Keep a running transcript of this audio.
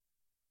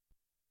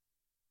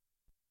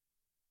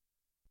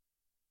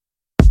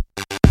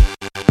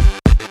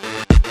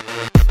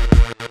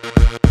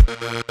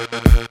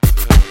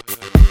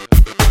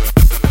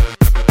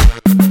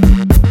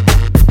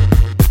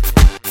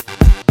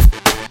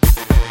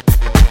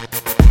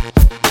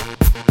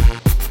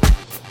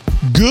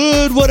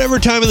Good, whatever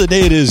time of the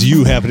day it is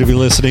you happen to be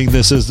listening.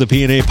 This is the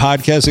P&A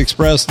Podcast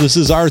Express. This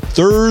is our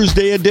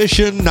Thursday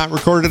edition, not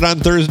recorded on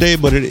Thursday,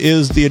 but it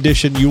is the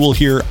edition you will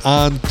hear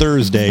on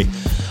Thursday.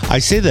 I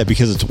say that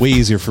because it's way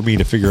easier for me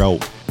to figure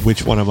out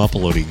which one I'm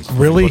uploading.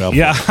 Really?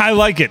 Yeah, I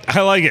like it.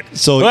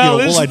 So, well,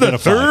 we'll this is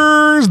identify. the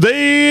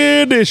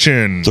Thursday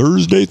edition.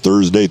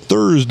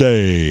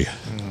 Thursday.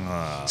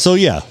 So,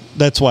 yeah,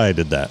 that's why I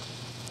did that.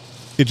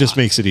 It just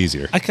makes it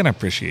easier. I can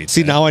appreciate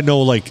See, that. now I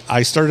know, like,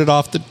 I started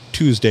off the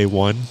Tuesday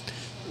one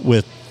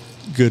with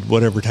good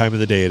whatever time of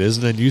the day it is,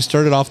 and then you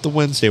started off the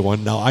Wednesday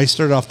one. Now I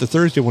started off the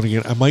Thursday one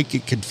again. I might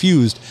get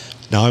confused.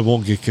 Now I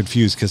won't get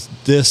confused because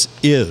this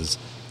is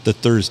the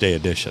Thursday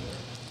edition.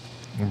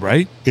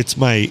 Right? It's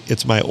my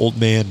old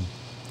man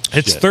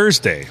It's shit.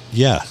 Thursday.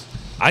 Yeah.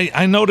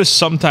 I notice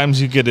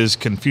sometimes you get as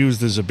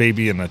confused as a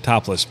baby in a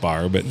topless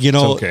bar, but You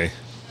know, it's okay.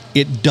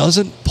 It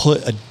doesn't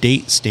put a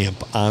date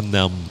stamp on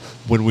them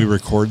when we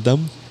record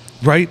them.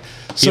 Right?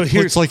 So It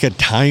puts like a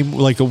time,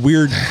 like a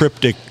weird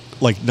cryptic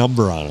like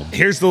number on them.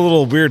 here's the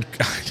little weird...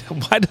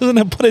 Why doesn't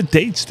it put a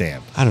date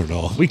stamp? I don't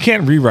know. We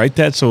can't rewrite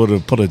that so it'll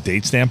put a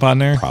date stamp on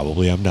there?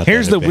 Probably. I'm not.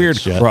 Here's that the weird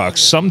advanced yet. crux.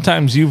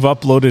 Sometimes you've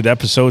uploaded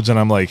episodes and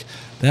I'm like,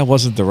 that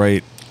wasn't the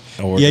right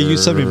order. Yeah, you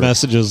send me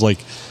messages like,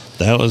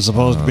 that was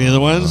supposed to be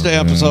the Wednesday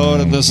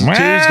episode, and this is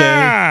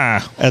Tuesday.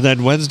 And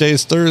then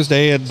Wednesday's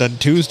Thursday, and then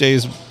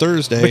Tuesday's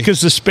Thursday.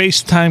 Because the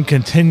space-time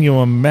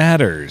continuum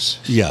matters.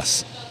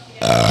 Yes,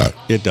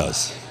 it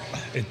does.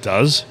 It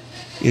does?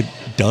 It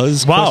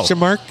does, Wow. question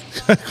mark?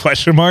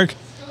 Question mark?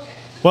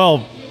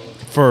 Well,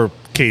 for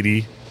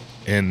Katie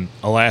in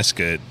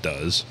Alaska, it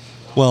does.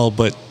 Well,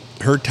 but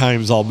her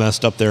time's all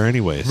messed up there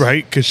anyways.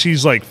 Right? Because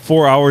she's like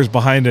 4 hours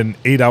behind and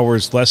 8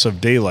 hours less of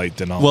daylight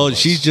than all Well, of us.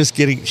 she's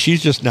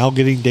just now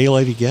getting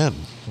daylight again.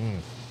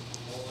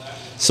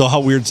 So how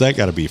weird's that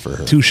got to be for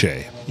her? Touche.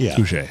 Yeah.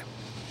 Touche.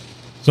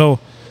 So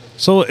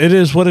it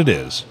is what it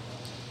is.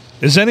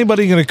 Is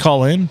anybody going to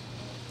call in?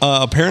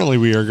 Apparently,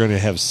 we are going to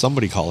have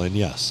somebody call in,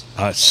 yes.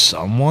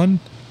 Someone?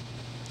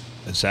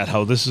 Is that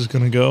how this is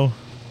going to go?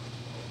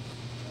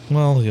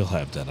 Well, you'll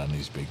have that on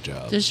these big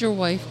jobs. Does your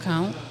wife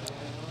count?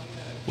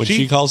 When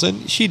she calls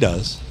in, she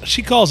does.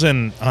 She calls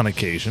in on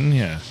occasion,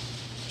 yeah.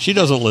 She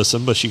doesn't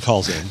listen, but she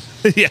calls in.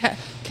 Yeah.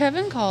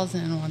 Kevin calls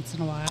in once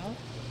in a while.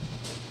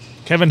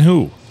 Kevin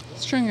who?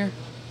 Stringer.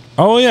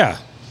 Oh, yeah.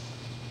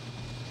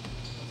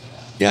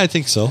 Yeah, I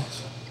think so.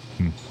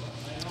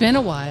 It's been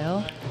a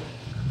while.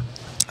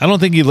 I don't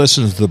think he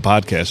listens to the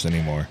podcast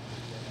anymore.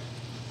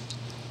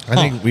 I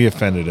think we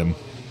offended him.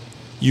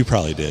 You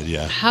probably did,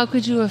 yeah. How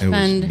could you It was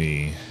offend?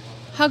 me.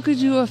 How could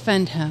you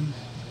offend him?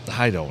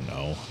 I don't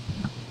know.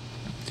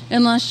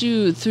 Unless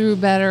you threw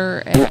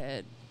better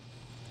at.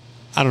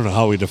 I don't know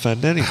how we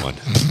defend anyone.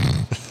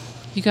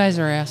 You guys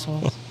are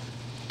assholes.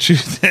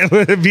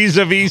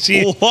 Vis-a-vis,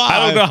 Why?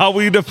 I don't know how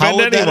we defend How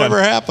would that anyone.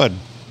 ever happen?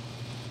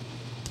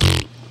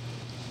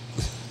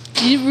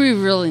 We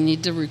really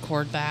need to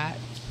record that.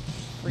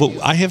 for But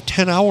you. I have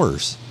 10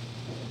 hours.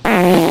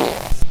 And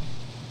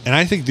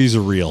I think these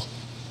are real.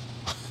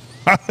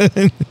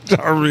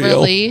 Are real.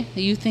 Really?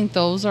 You think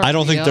those are? I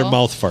don't think they're real?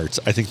 mouth farts.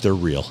 I think they're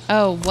real.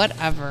 Oh,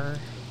 whatever.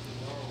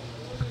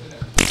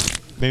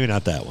 Maybe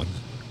not that one.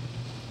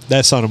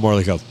 That sounded more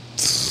like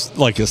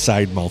a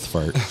side mouth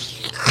fart.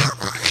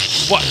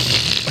 What?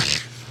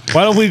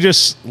 Why don't we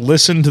just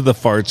listen to the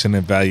farts and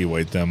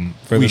evaluate them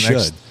for We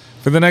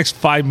the next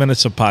 5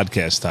 minutes of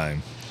podcast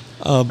time?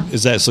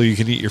 Is that so you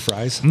can eat your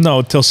fries?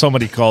 No, till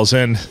somebody calls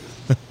in.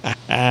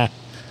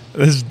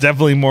 This is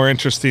definitely more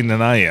interesting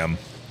than I am.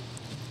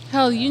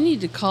 Hell, you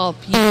need to call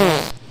people.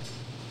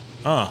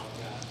 Oh,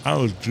 that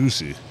was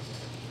juicy.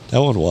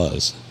 That one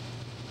was.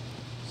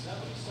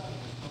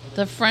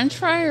 The French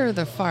fry or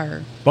the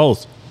fart?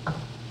 Both.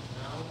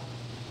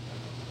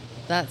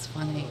 That's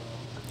funny.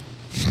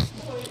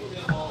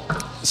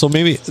 So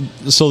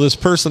this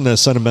person that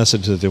sent a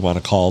message that they want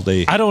to call,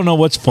 I don't know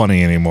what's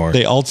funny anymore.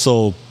 they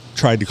also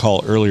tried to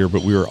call earlier,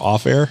 but we were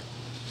off air.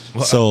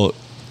 So,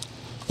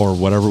 or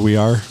whatever we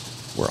are,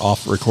 we're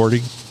off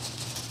recording.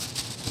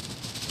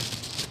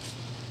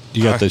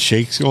 You got the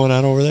shakes going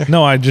on over there?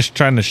 No, I'm just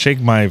trying to shake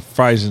my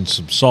fries in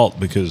some salt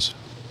because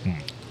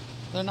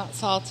They're not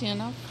salty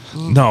enough.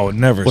 no,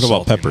 never. What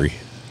about salty peppery?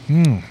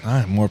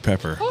 enough. More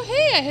pepper. Oh,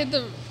 hey, I had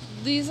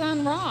these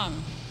on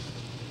wrong.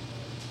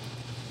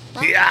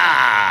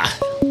 Yeah.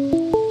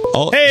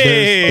 Oh,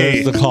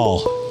 Hey! there's the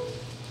call.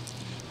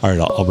 All right,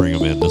 I'll bring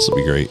him in. This will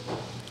be great.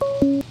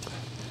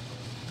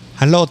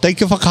 Hello,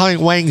 thank you for calling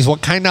Wings.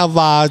 What kind of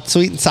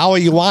sweet and sour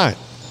you want?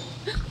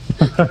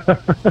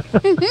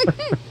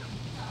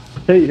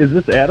 Hey, is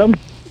this Adam?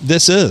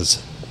 This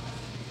is.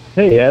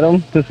 Hey,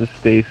 Adam. This is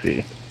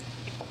Stacy.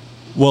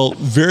 Well,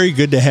 very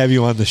good to have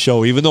you on the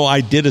show. Even though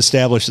I did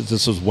establish that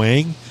this was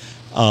Wang,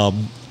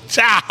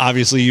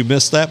 obviously you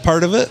missed that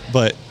part of it.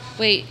 But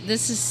Wait,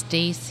 this is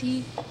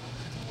Stacy?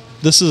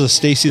 this is a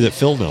Stacy that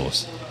Phil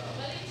knows.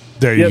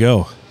 There you Yep.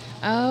 go.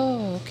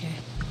 Oh, okay.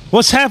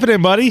 What's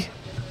happening, buddy?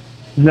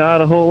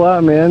 Not a whole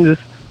lot, man.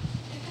 Just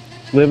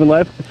living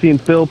life. Seeing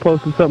Phil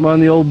posted something on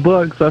the old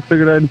book, so I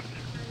figured I'd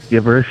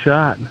give her a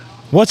shot.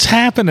 What's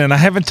happening? I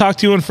haven't talked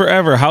to you in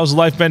forever. How's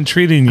life been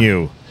treating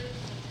you?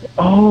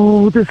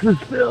 Oh, this is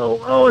Phil.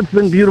 Oh, it's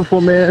been beautiful,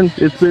 man.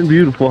 It's been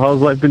beautiful.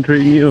 How's life been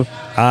treating you?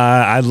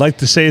 I'd like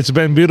to say it's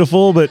been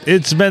beautiful, but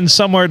it's been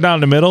somewhere down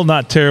the middle.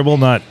 Not terrible,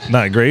 not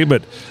great,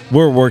 but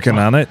we're working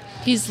on it.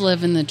 He's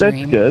living the That's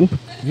dream. good.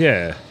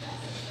 Yeah.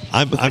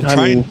 I'm I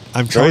trying. mean,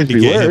 I'm could trying always to be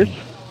get worse. him.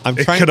 I'm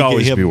It trying could to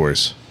always get be him.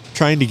 worse.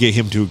 Trying to get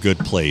him to a good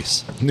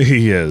place.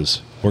 He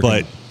is working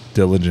But-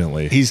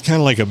 diligently. He's kind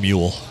of like a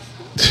mule.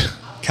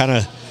 Kind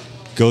of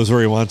goes where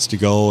he wants to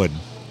go, and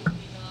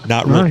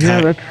not Oh, real.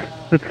 yeah,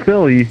 that's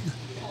Phil. He's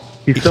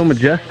so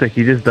majestic.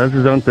 He just does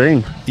his own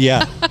thing.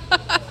 Yeah.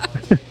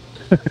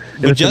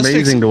 And it's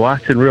amazing to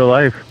watch in real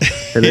life.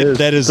 It is.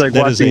 That is- It's like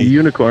that is watching a- a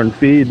unicorn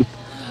feed.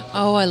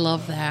 Oh, I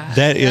love that.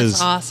 That That's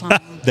is- awesome.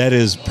 That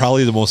is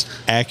probably the most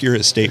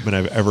accurate statement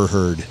I've ever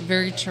heard.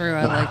 Very true.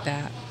 I like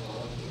that.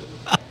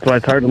 So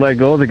it's hard to let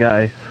go of the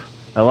guy.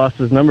 I lost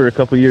his number a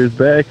couple years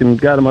back and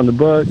got him on the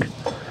book.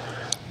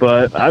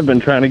 But I've been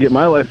trying to get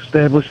my life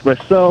established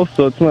myself,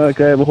 so it's not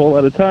like I have a whole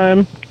lot of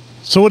time.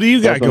 So what do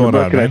you got That's going the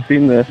on, book, and man? I've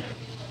seen this.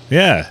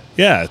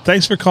 Yeah.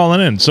 Thanks for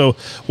calling in. So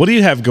what do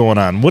you have going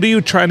on? What are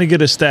you trying to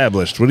get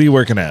established? What are you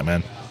working at,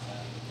 man?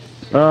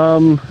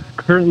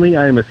 Currently,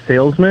 I am a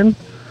salesman.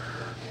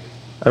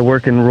 I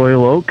work in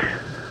Royal Oak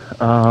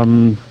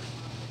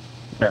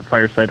at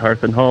Fireside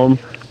Hearth and Home.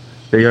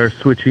 They are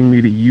switching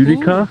me to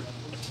Utica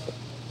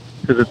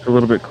because it's a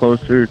little bit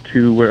closer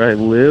to where I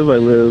live. I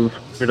live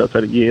right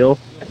outside of Yale.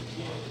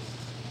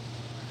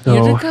 So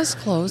Utica's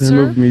they closer.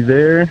 moved me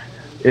there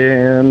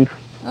and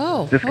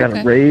Oh, just got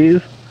okay. a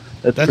raise.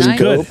 That's That's pretty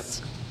good. dope.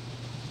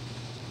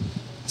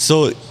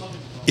 So,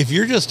 if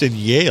you're just in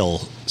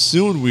Yale,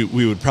 soon we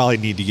would probably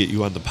need to get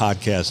you on the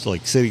podcast,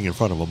 like sitting in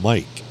front of a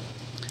mic.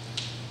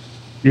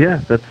 Yeah,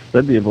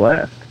 that'd be a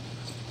blast.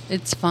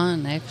 It's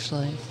fun,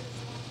 actually.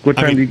 What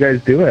I time mean- do you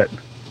guys do it?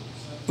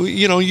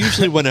 You know,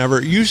 usually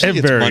whenever, usually It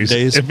it's varies.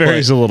 Mondays. It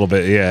varies but a little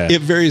bit, yeah.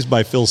 It varies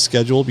by Phil's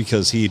schedule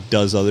because he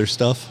does other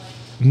stuff.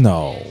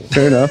 No.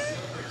 Fair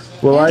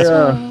enough. Well,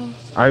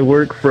 I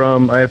work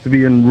I have to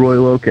be in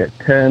Royal Oak at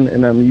 10,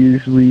 and I'm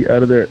usually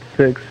out of there at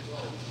 6.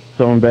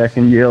 So I'm back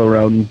in Yale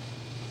around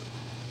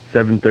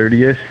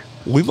 7:30ish.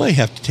 We might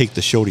have to take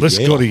the show to Let's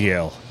Yale. go to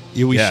Yale.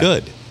 Yeah, we Yeah.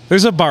 should.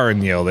 There's a bar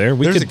in Yale there.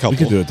 There's a We couple.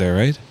 could do it there,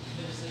 right?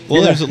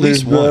 Well, there's at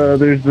least one.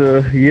 There's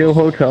the Yale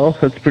Hotel.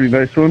 That's a pretty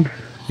nice one.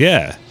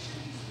 Yeah.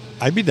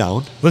 I'd be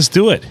down. Let's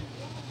do it.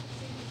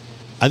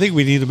 I think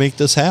we need to make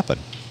this happen.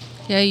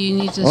 Yeah, you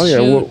need to Oh yeah.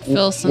 shoot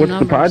Phil some What's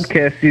numbers. the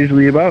podcast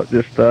usually about?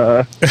 Just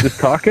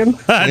talking?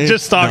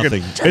 Just talking.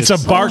 Nothing. It's a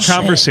It's bar bullshit.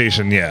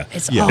 conversation, yeah.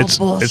 It's Yeah. all It's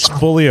bullshit.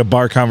 fully a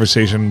bar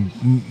conversation.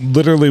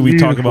 Literally, we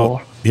talk Usual.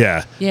 about the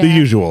Yeah.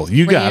 usual.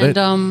 You got it.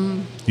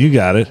 Random, You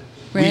got it.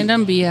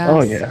 random BS.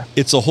 Oh yeah.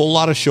 It's a whole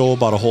lot of show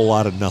about a whole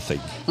lot of nothing.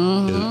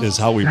 Is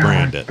how we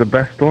brand it. The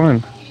best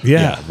one.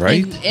 Yeah, Yeah.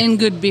 right. And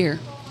good beer.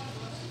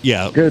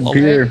 Yeah. Good Oh,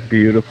 beer.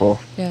 Beautiful.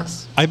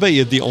 Yes. I bet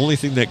you the only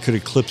thing that could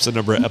eclipse the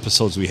number of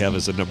episodes we have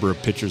is the number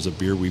of pitchers of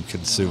beer we've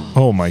consumed.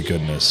 Oh my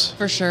goodness.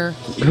 For sure.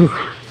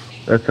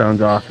 That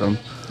sounds awesome.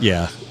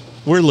 Yeah.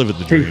 We're living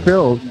the Hey dream.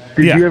 Phil,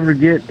 did Yeah. you ever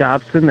get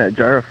Dobson that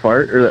jar of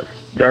fart or that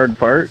jarred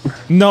fart?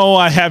 No,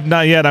 I have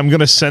not yet. I'm going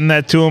to send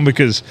that to him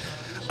because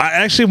I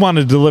actually want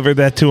to deliver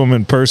that to him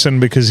in person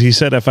because he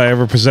said if I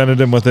ever presented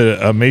him with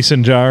a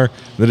mason jar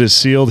that is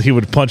sealed, he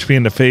would punch me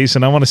in the face,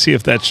 and I want to see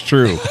if that's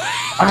true.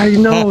 I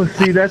know.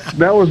 See, that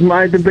was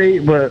my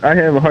debate, but I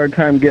have a hard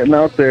time getting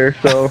out there.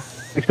 So,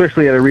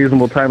 especially at a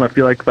reasonable time, I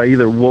feel like if I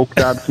either woke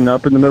Dobson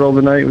up in the middle of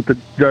the night with the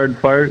jarred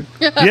fart,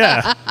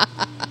 Yeah.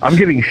 I'm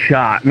getting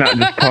shot, not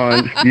just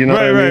punched. You know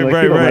what I mean? Like,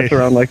 Right, you don't right. mess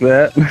around like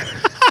that.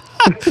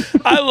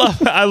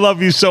 I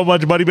love you so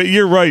much, buddy, but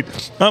you're right.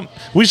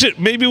 We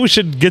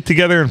should get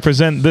together and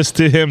present this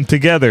to him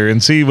together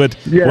and see what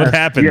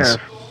happens. Yes.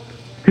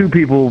 Two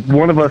people,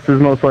 one of us is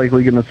most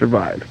likely going to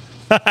survive.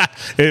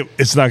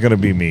 It's not going to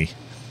be me.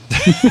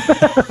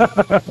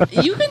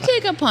 You can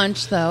take a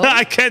punch, though.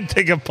 I can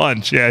take a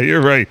punch. Yeah,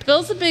 you're right.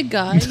 Phil's a big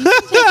guy. You can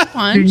take a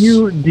punch.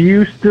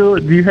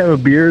 Do you have a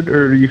beard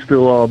or are you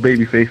still all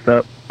baby faced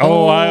up?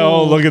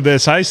 Oh, look at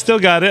this. I still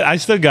got it.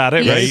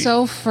 He's right?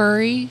 so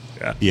furry.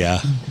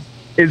 Yeah.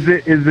 Is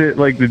it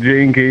like the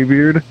J&K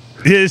beard?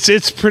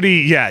 It's pretty.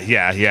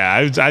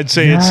 Yeah. I'd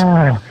say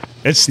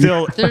it's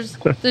still.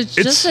 There's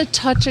just a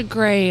touch of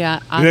gray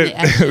on the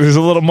edge. There's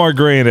a little more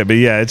gray in it, but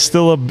yeah, it's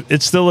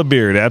still a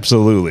beard.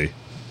 Absolutely.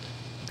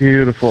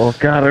 Beautiful.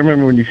 God, I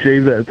remember when you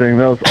shaved that thing.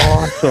 That was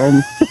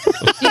awesome.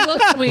 He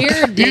looked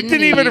weird, You didn't didn't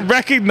he? even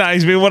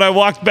recognize me when I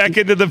walked back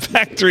into the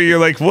factory. You're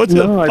like, what the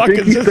No, fuck I think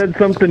is you this? said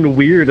something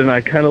weird, and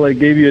I kind of like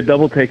gave you a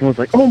double take and was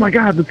like, "Oh my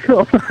God, that's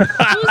Phil."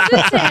 Who's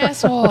this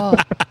asshole?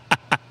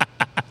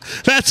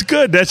 That's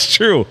good. That's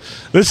true.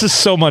 This is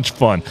so much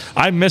fun.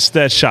 I miss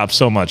that shop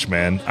so much,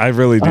 man. I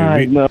really do.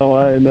 I know.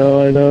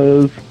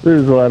 It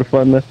was a lot of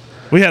fun.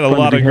 We had a fun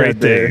lot to of be great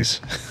had there.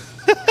 days.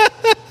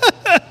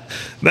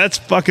 That's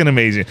fucking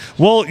amazing.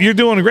 Well, you're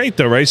doing great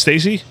though, right,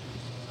 Stacy?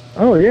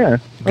 Oh yeah.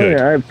 Oh Good.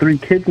 yeah. I have 3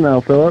 kids now,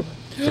 Philip.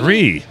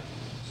 3.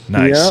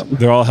 Nice. Yep.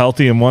 They're all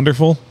healthy and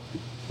wonderful.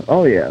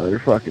 Oh yeah, they're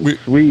fucking We-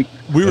 sweet.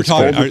 We were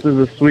talking. Oldest is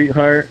a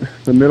sweetheart.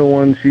 The middle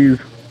one, she's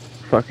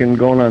fucking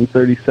going on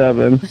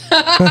 37.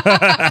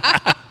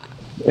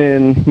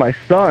 And my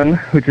son,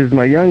 which is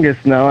my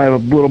youngest now, I have a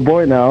little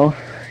boy now.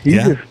 He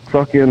Yeah. just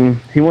fucking,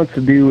 he wants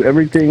to do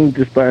everything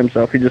just by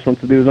himself. He just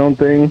wants to do his own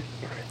thing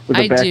with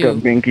a I backup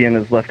do. binky in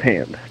his left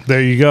hand.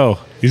 There you go.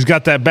 He's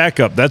got that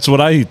backup. That's what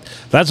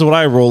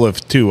I roll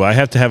with too. I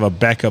have to have a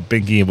backup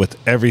binky with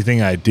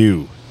everything I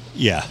do.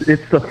 Yeah.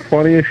 It's the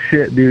funniest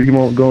shit, dude. He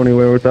won't go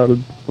anywhere without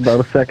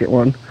a second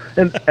one.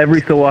 And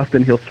every so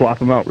often, he'll swap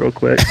them out real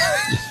quick.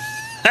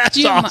 That's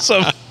Do you mi-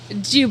 awesome.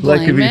 Do you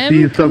Like blame if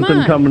he him? sees Come something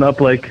on. coming up,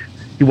 like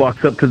he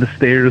walks up to the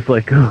stairs,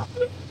 like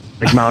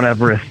Mount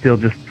Everest, he'll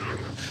just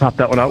pop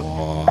that one out,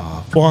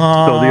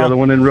 throw the other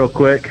one in real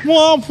quick.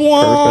 Womp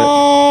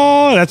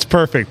womp. That's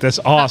perfect. That's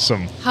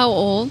awesome. How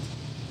old?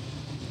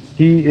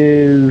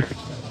 He's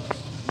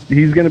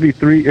gonna be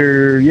 3,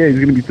 he's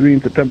gonna be 3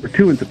 in September,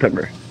 2 in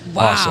September.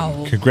 Wow.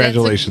 Awesome.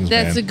 Congratulations,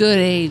 that's man. a good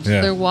age.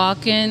 Yeah. They're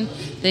walking,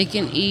 they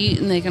can eat,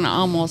 and they can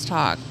almost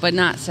talk, but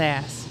not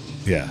sass.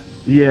 Yeah.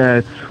 Yeah,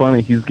 it's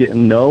funny. He's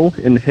getting no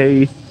and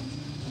hey,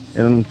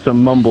 and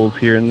some mumbles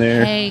here and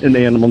there, Hey. and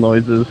animal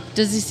noises.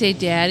 Does he say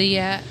daddy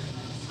yet?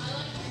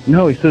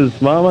 No, he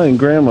says mama and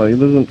grandma. He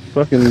doesn't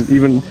fucking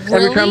even.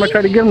 Every time I Really?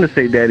 try to get him to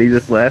say daddy, he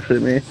just laughs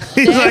at me.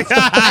 He's like,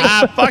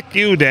 fuck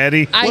you,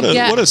 daddy. I What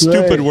get a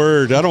stupid Right.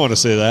 word. I don't want to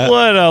say that.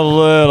 What a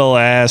little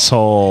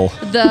asshole.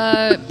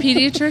 the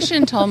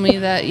pediatrician told me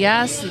that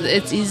yes,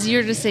 it's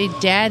easier to say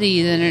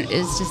daddy than it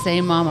is to say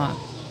mama.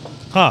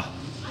 Huh.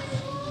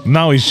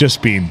 Now he's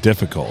just being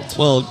difficult.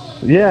 Well,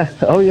 Yeah.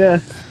 Oh yeah.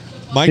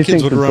 my He kids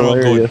thinks would it's run around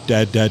going hilarious.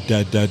 dad, dad,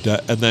 dad, dad,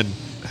 dad, and then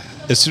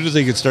as soon as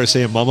they could start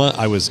saying mama,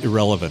 I was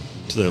irrelevant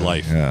to their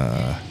life.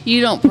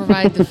 You don't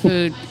provide the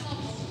food.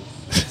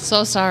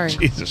 So sorry.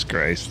 Jesus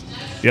Christ.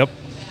 Yep.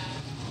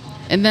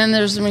 And then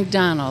there's the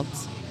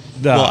McDonald's.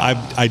 Well,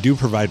 I do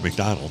provide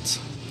McDonald's.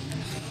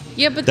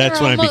 Yeah, but That's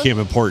they're when I almost, became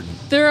important.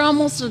 They're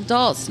almost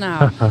adults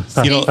now.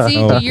 You know- Stacey,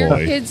 Oh, do your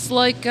boy. kids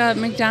like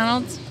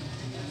McDonald's?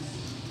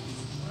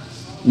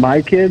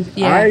 My kids,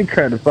 Yeah. I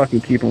try to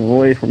fucking keep them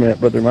away from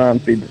it, but their mom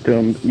feeds it to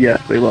them.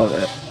 Yes, they love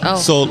it. Oh,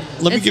 So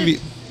let me It's give a-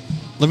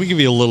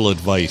 you a little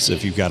advice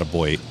if you've got a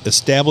boy.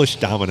 Establish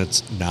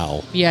dominance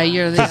now. Yeah,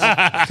 you're the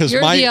Because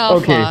you're my the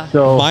alpha. Okay,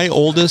 so my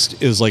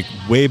oldest is like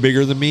way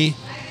bigger than me,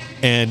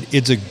 and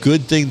it's a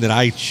good thing that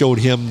I showed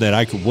him that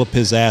I could whoop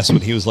his ass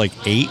when he was like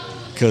 8.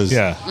 Because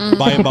Yeah.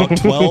 by about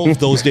 12,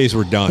 those days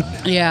were done.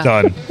 Yeah,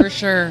 Done. for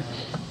sure.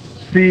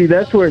 see,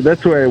 that's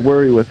where I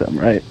worry with them,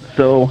 right?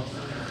 So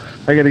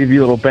I got to give you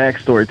a little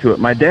backstory to it.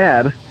 My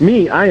dad,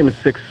 I am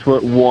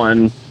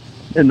 6'1"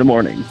 in the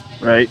morning,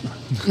 right?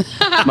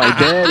 My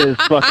dad is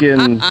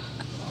fucking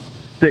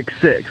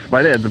 6'6".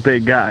 My dad's a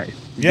big guy.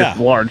 He's Yeah. just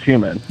a large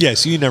human. Yeah,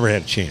 so you never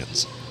had a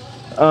chance.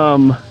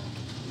 No,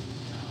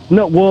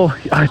 well,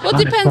 I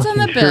depends on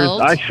the fucking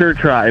build. I sure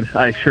tried.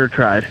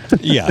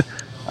 Yeah.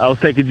 I was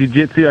taking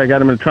jiu-jitsu. I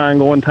got him in a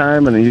triangle one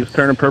time, and he was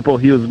turning purple.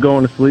 He was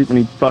going to sleep, and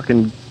he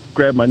fucking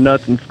grabbed my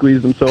nuts and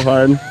squeezed them so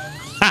hard.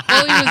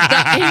 Well,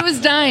 he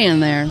was dying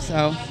there,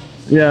 so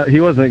Yeah,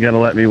 he wasn't going to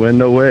let me win.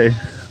 No way.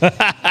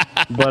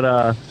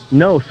 But,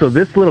 no, so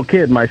this little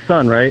kid, my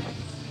son, right?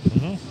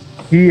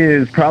 He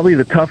is probably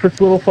the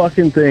toughest little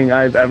fucking thing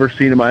I've ever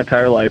seen in my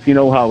entire life. You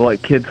know how,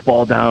 like, kids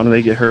fall down and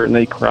they get hurt and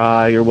they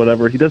cry or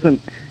whatever. He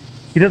doesn't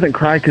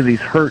cry because he's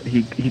hurt.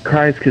 He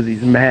cries because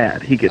he's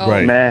mad. He gets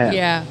Right. mad.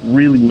 Yeah.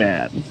 Really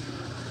mad.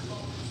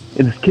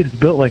 And this kid's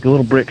built like a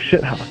little brick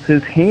shithouse.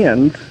 His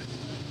hands,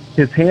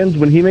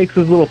 when he makes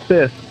his little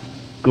fist,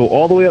 go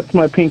all the way up to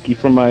my pinky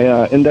from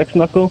my index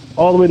knuckle,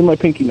 all the way to my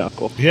pinky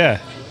knuckle. Yeah.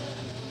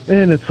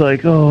 And it's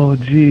like, oh,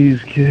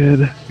 geez,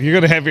 kid. You're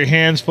going to have your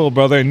hands full,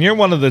 brother, and you're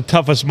one of the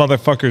toughest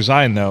motherfuckers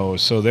I know,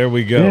 so there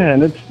we go. Yeah,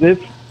 and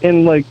it's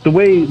and like the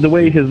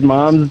way his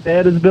mom's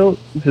dad is built,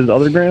 his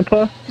other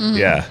grandpa,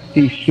 Yeah.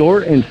 he's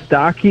short and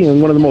stocky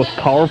and one of the most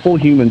powerful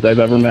humans I've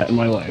ever met in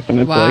my life.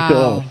 And it's like,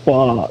 Wow.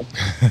 oh,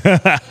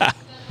 fuck.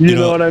 You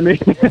know what I mean?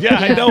 Yeah,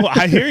 I know.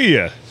 I hear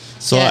you.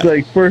 So Yeah. It's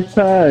like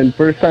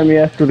first time he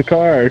asked for the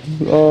car.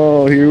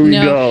 Oh, here we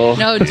go.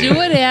 no, do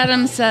what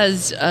Adam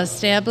says.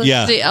 Establish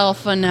Yeah. the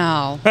alpha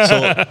now.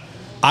 so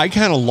I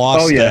kind of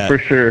lost Oh yeah, that. for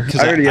sure. 'Cause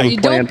I already have You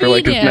a plan don't for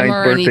like beat his him 9th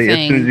or birthday. As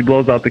anything. soon as he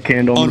blows out the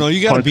candle, Oh no,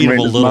 you got to punch beat him right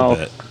a in his little mouth.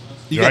 bit.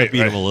 You got to Right, beat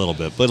him right. a little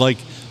bit. But like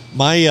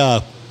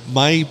my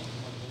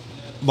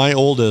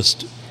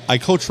oldest, I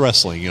coach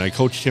wrestling, and I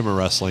coached him in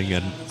wrestling,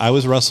 and I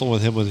was wrestling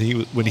with him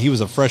when he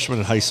was a freshman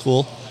in high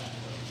school,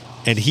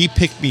 and he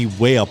picked me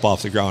way up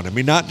off the ground. I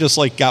mean, not just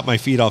like got my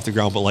feet off the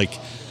ground, but like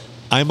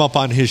I'm up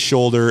on his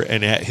shoulder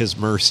and at his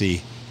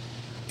mercy,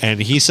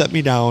 and he set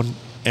me down,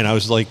 and I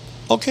was like,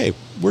 okay,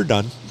 we're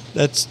done.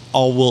 That's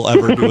all we'll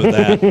ever do with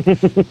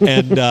that.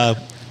 And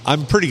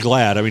I'm pretty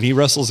glad. I mean, he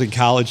wrestles in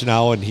college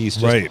now, and he's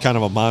just Right. kind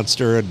of a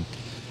monster. And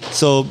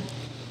so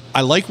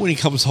I like when he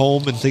comes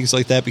home and things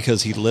like that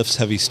because he lifts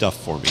heavy stuff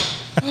for me.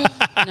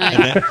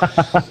 Nice.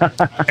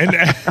 And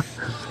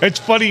it's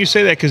funny you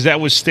say that because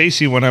that was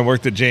Stacy when I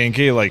worked at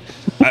J&K. Like,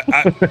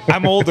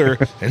 I'm older,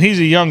 and he's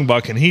a young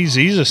buck, and he's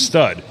a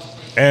stud.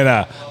 And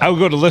I would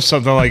go to lift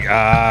something like,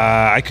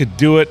 I could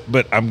do it,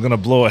 but I'm going to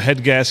blow a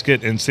head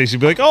gasket. And Stacy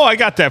would be like, oh, I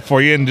got that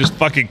for you, and just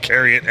fucking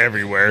carry it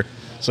everywhere.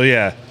 So,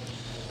 yeah,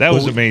 that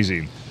was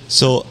amazing.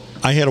 So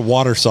I had a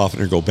water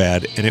softener go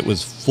bad, and it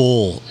was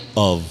full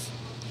of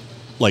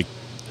like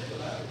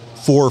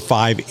 4 or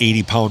 5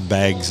 80-pound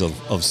bags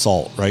of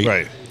salt, right?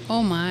 Right.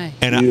 Oh my!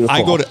 And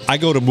I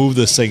go to move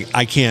this thing.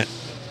 I can't.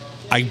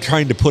 I'm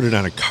trying to put it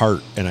on a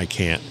cart, and I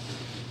can't.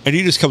 And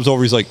he just comes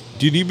over. He's like,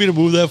 "Do you need me to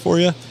move that for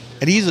you?"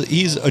 And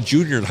he's a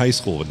junior in high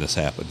school when this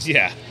happens.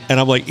 Yeah. And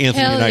I'm like,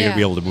 Anthony, Hell you're not yeah. gonna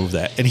be able to move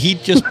that. And he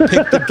just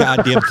picked the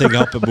goddamn thing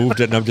up and moved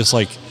it. And I'm just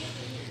like,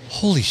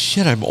 holy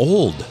shit, I'm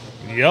old.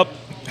 Yep.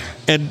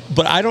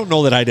 But I don't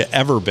know that I'd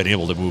ever been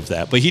able to move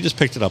that. But he just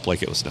picked it up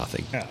like it was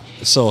nothing. Yeah.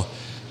 So,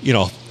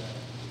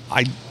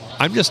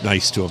 I'm just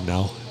nice to him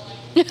now.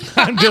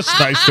 I'm just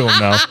nice to him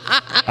now.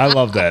 I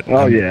love that.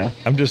 Oh, yeah.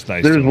 I'm just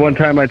nice There's to him. one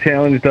time I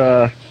challenged,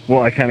 I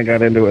kind of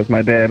got into it with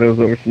my dad. It was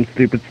over some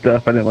stupid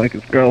stuff. I didn't like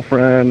his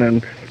girlfriend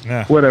and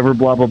Yeah. whatever,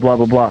 blah, blah, blah,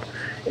 blah, blah.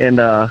 And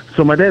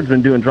so my dad's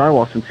been doing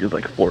drywall since he was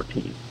like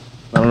 14.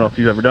 I don't know if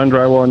you've ever done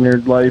drywall in your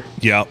life.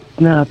 Yep. It's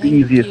not the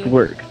easiest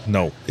work.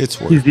 No. It's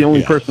work. He's the only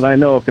Yeah. person I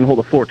know who can hold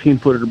a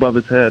 14-footer above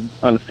his head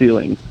on a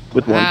ceiling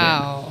with one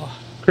hand. Wow.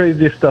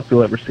 Craziest stuff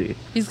you'll ever see.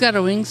 He's got a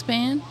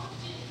wingspan.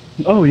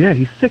 Oh, yeah,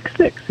 he's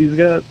 6'6".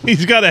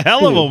 He's got a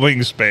hell of a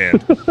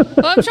wingspan.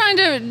 Well, I'm trying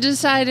to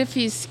decide if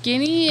he's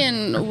skinny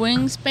and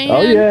wingspan.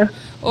 Oh, yeah.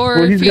 Or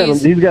Well, if he's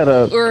got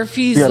a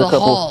the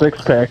couple Hulk.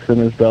 six-packs in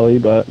his belly,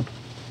 but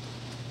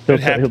he'll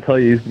tell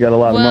you he's got a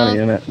lot of Well, money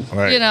in it.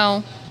 Right. You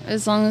know,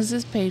 as long as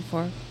it's paid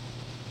for.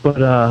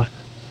 But,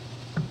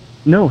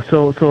 no,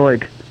 so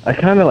like, I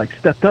kind of, like,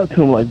 stepped up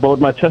to him, like, bowed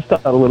my chest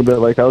out a little bit,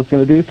 like I was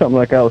going to do something,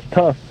 like I was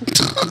tough.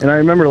 And I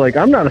remember, like,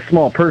 I'm not a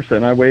small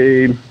person. I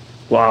weighed,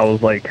 I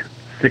was, like,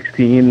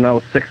 16, and I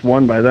was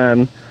 6'1" by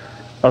then.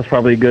 I was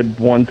probably a good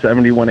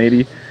 170,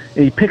 180.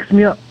 And he picks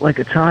me up like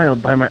a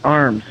child by my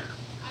arms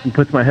and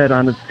puts my head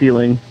on the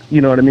ceiling.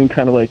 You know what I mean?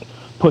 Kind of, like,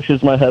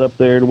 pushes my head up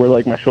there to where,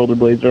 like, my shoulder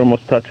blades are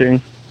almost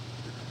touching.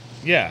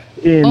 Yeah.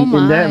 In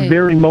that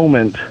very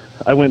moment,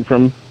 I went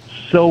from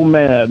so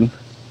mad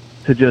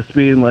to just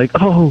being like,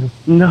 oh,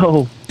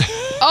 no.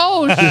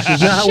 Oh, This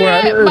is not,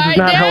 shit, this my is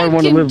not how I dad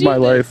want to can live do my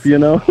this. life, you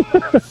know?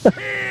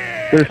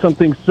 There's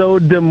something so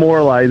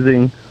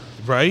demoralizing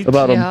Right?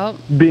 about Yep.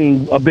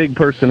 being a big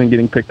person and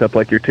getting picked up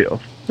like your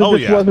tail. Oh,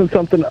 This yeah. wasn't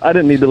something, I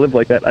didn't need to live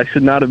like that. I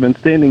should not have been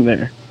standing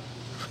there.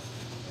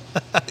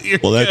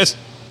 Well,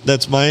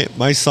 that's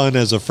my son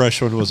as a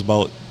freshman was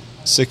about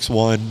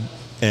 6'1",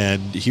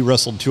 and he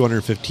wrestled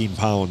 215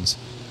 pounds.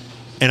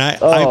 And I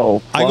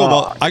go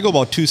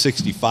about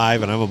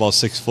 265, and I'm about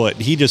 6 foot.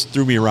 And he just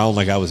threw me around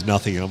like I was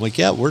nothing. And I'm like,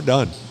 yeah, we're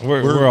done.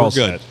 We're all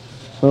good. set.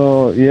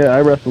 Oh, yeah,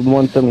 I wrestled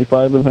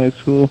 175 in high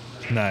school.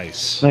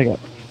 Nice. I got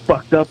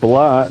fucked up a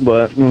lot,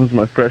 but it was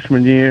my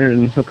freshman year,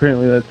 and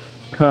apparently that's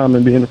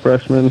common being a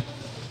freshman.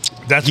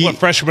 That's what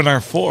freshmen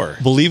are for.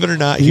 Believe it or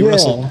not, he Yeah.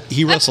 wrestled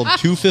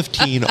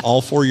 215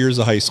 all 4 years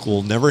of high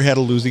school, never had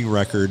a losing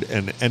record,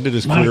 and ended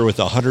his career with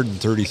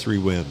 133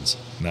 wins.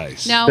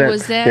 Nice. Now,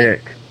 That's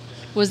sick.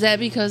 was that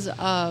because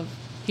of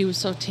he was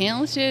so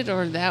talented,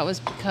 or that was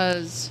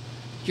because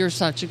you're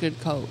such a good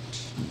coach?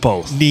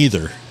 Both.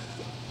 Neither.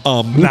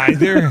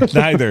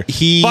 Neither.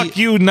 He- Fuck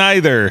you,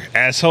 neither,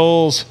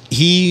 assholes.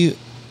 He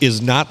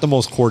is not the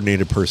most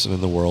coordinated person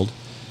in the world.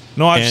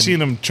 No, I've And-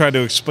 seen him try to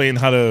explain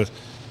how to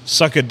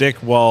suck a dick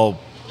while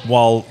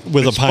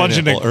With a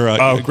expunging pineapple or a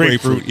grapefruit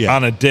grapefruit, yeah.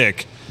 on a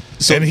dick.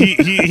 So- And he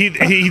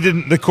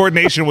didn't. The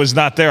coordination was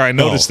not there. I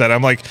noticed that.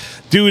 I'm like,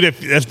 dude,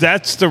 if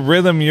that's the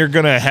rhythm you're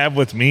gonna have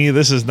with me,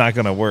 this is not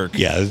gonna work.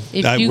 Yeah, If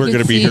we're you going to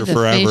could be see here the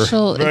forever.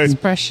 facial Right.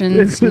 expressions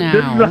This is a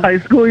now. high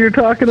school you're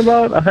talking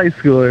about? A high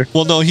schooler.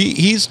 Well, no,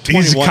 he's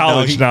 21 He's in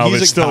college now, He's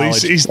but in still,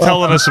 college. he's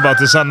telling us about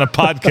this on the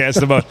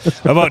podcast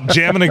about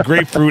jamming a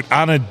grapefruit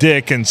on a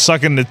dick and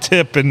sucking the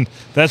tip, and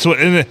that's what.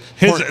 And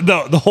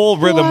the whole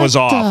rhythm was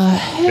What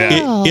off. the Yeah.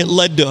 hell? It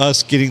led to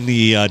us getting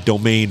the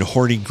domain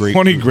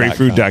hornygrapefruit.com.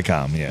 Hornygrapefruit.com.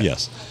 Yeah.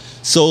 Yes.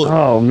 So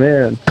Oh,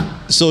 man.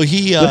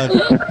 he,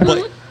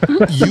 but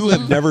you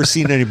have never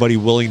seen anybody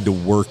willing to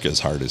work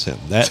as hard as him.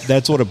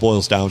 That's what it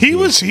boils down to. He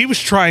was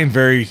trying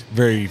very,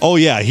 very. Oh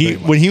yeah, very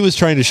much. when he was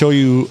trying to show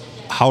you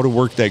how to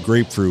work that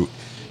grapefruit,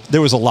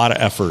 there was a lot of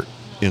effort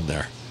in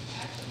there.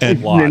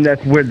 And Lot. And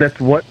that's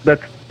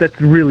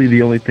really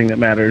the only thing that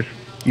matters.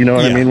 You know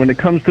what Yeah. I mean? When it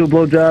comes to a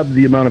blowjob,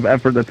 the amount of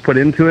effort that's put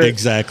into it,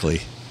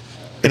 exactly.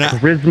 And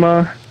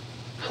charisma,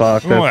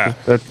 fuck, Oh, yeah.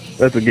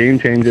 that's a game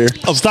changer.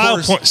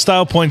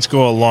 Style points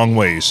go a long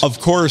ways.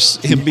 of course,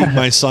 him being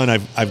my son,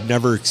 I've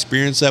never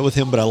experienced that with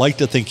him, but I like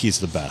to think he's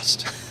the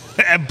best.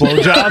 At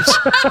blowjobs.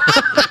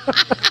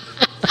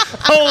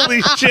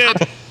 Holy shit!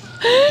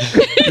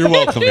 You're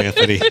welcome,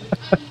 Anthony.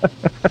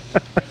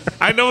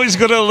 I know he's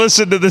gonna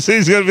listen to this.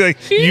 He's gonna be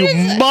like, "You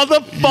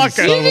motherfucker!"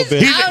 son of a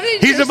bitch.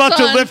 outed He's your about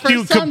to son lift for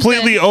you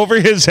completely something over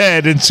his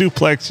head and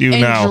suplex you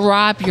and now.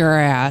 drop your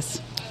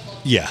ass.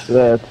 Yeah.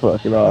 That's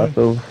fucking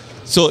awesome.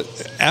 So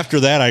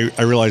after that,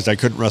 I realized I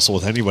couldn't wrestle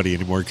with anybody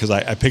anymore because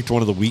I picked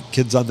one of the weak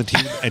kids on the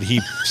team, and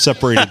he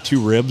separated 2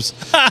 ribs.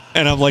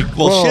 And I'm like,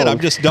 well, shit, I'm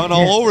just done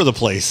all over the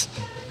place.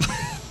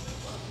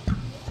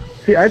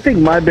 See, I think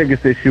my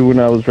biggest issue when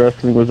I was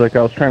wrestling was like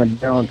I was trying to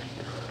balance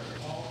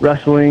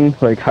wrestling,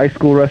 like high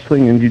school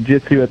wrestling and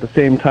jiu-jitsu at the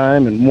same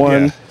time, and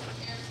one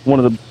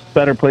of the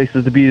better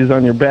places to be is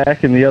on your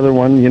back, and the other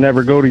one, you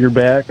never go to your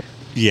back.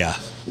 Yeah.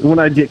 When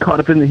I'd get caught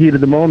up in the heat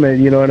of the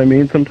moment, you know what I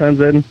mean? Sometimes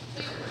I'd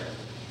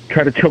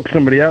try to choke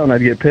somebody out and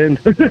I'd get pinned.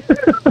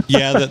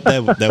 Yeah,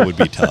 that would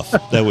be tough.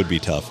 That would be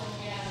tough.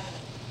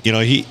 You know,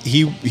 he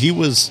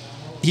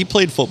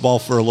played football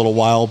for a little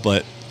while,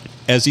 but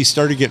as he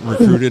started getting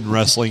recruited in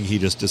wrestling, he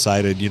just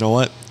decided, you know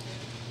what?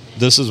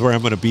 This is where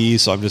I'm going to be,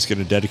 so I'm just going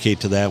to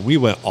dedicate to that. We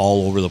went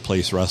all over the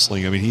place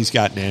wrestling. I mean, he's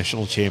got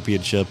national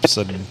championships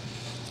and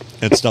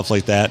stuff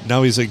like that.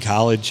 Now he's in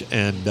college,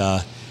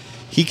 and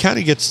he kind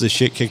of gets the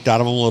shit kicked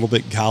out of him a little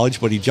bit in college,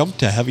 but he jumped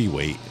to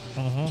heavyweight,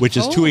 which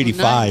is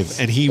 285, nice.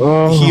 and he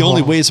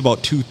only weighs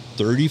about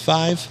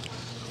 235.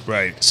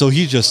 Right. So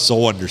he's just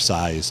so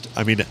undersized.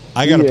 I mean,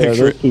 I got a yeah,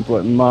 picture. those people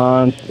are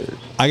monsters.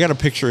 I got a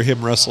picture of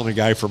him wrestling a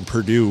guy from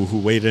Purdue who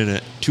weighed in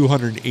at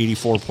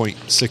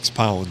 284.6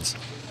 pounds.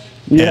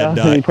 Yeah,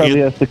 and he probably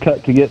has to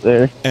cut to get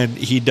there. And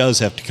he does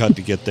have to cut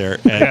to get there.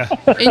 And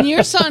And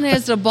your son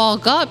has to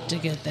bulk up to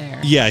get there.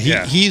 yeah,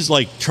 he's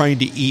like trying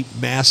to eat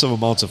massive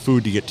amounts of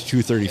food to get to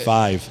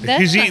 235.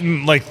 He's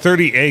eating like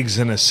 30 eggs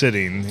in a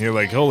sitting. You're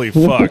like, holy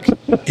fuck.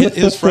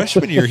 His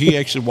freshman year, he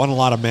actually won a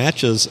lot of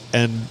matches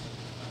and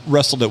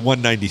wrestled at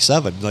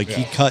 197. Like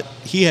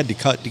he had to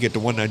cut to get to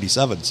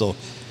 197. So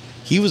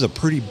he was a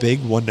pretty big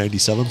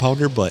 197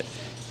 pounder, but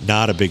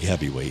not a big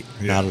heavyweight.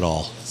 Not at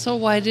all. So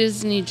why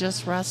doesn't he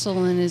just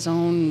wrestle in his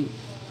own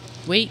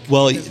weight?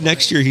 Well,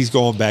 next year he's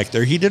going back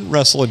there. He didn't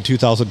wrestle in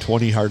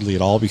 2020 hardly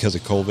at all because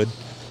of COVID.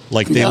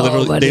 Like they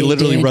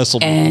literally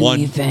wrestled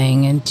one in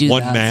match,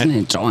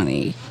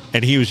 2020.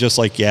 and he was just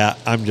like, "Yeah,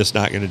 I'm just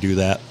not going to do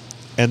that."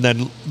 And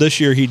then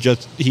this year he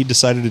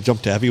decided to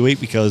jump to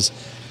heavyweight because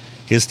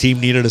his team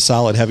needed a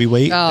solid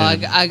heavyweight. Oh,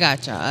 and I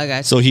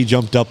gotcha. so he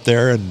jumped up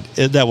there, and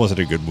that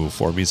wasn't a good move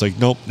for him. He's like,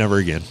 "Nope, never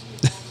again."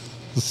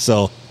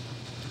 So,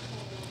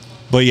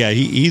 but yeah,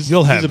 he's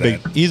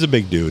a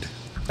big dude.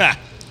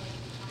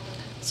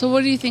 So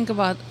what do you think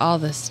about all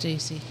this,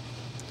 Stacy?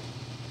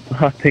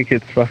 I think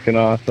it's fucking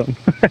awesome.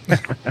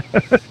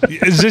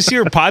 Is this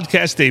your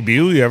podcast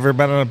debut? You ever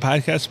been on a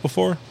podcast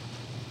before?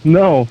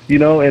 No,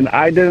 and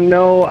I didn't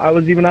know I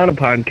was even on a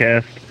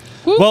podcast.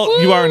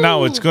 Well, you are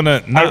now. It's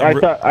gonna not.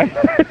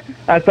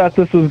 I thought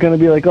this was gonna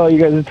be like, oh, you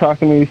guys are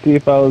talking to me to see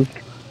if I was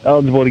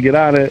eligible to get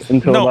on it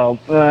until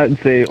about I'd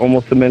say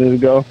almost a minute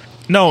ago.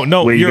 No,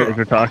 you guys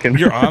are talking.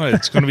 You're on it.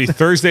 It's going to be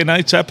Thursday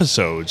night's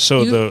episode.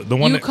 So the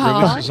one that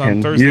releases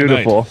on Thursday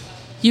beautiful. night.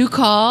 You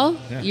call,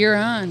 you're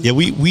on. Yeah,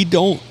 we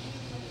don't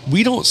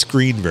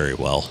screen very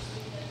well.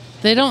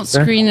 They don't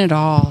screen at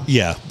all.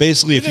 Yeah,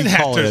 basically, if you didn't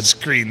call have to it,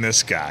 screen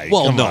this guy.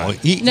 well, Come no,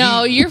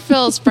 on. You're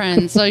Phil's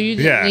friend, so you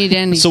didn't need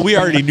anything. So we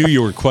already knew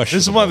you were questionable.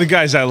 This is one of the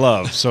guys I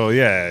love. So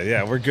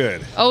yeah, we're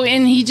good. Oh,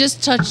 and he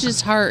just touched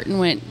his heart and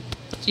went,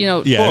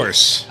 Of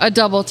course. a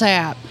double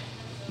tap.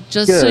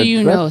 Just Good. so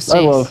you know, I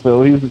love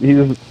Phil.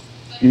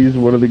 He's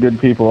one of the good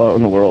people out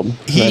in the world.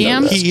 He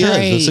Damn is,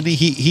 straight. isn't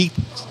he?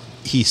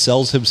 He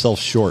sells himself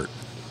short.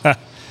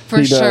 For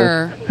He does.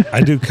 sure.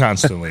 I do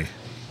constantly.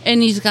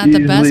 And he's got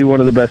the Easily best. one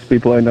of the best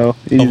people I know.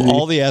 Of Easily.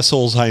 all the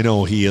assholes I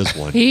know, he is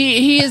one.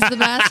 He is the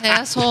best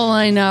asshole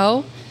I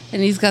know,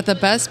 and he's got the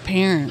best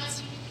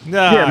parents.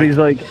 Yeah, but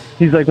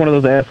he's like one of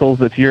those assholes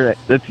that's your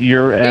asshole.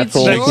 It's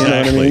You know what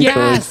I mean?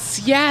 Yes.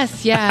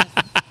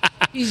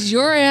 He's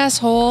your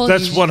asshole.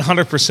 That's He's-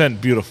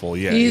 100% beautiful.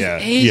 Yeah,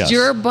 He's Yes.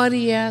 your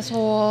buddy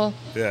asshole.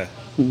 yeah.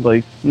 So,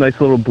 like nice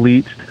little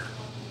bleached.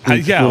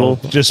 Yeah,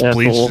 just asshole.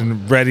 bleached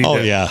and ready. Oh,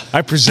 to, yeah.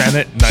 I present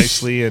it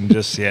nicely and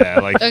just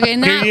like Okay,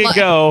 not here you like,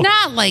 go.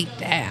 Not like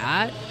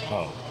that.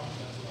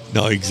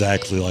 No,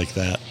 exactly like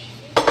that.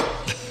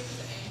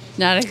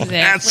 Not exactly.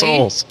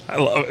 Assholes. I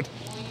love it.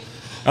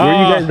 Where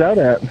are you guys out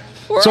at?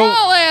 We're So,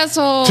 all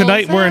assholes.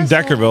 Tonight we're in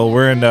assholes. Deckerville.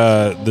 We're in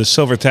the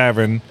Silver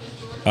Tavern,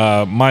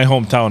 my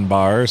hometown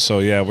bar. So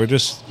yeah, we're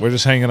just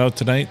hanging out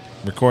tonight,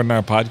 recording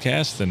our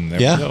podcast, and there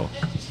we go.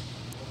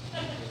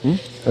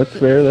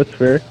 That's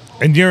fair.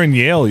 And you're in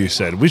Yale, you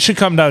said. We should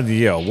come down to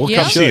Yale. We'll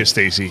Yale? come see you,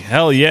 Stacy.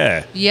 Hell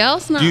yeah.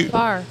 Yale's not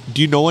far.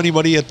 Do you know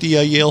anybody at the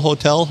Yale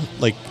Hotel?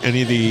 Like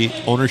any of the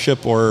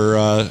ownership or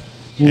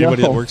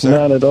anybody that works there?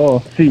 Not at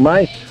all. See,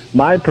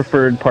 my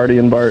preferred party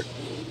in Bart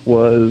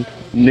was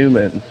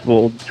Newman's.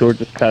 Well,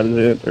 George's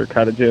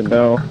Cottage Inn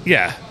now.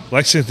 Yeah,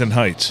 Lexington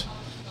Heights.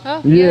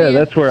 Oh, Yeah,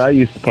 that's where I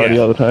used to party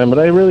Yeah. all the time. But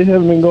I really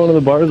haven't been going to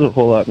the bars a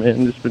whole lot,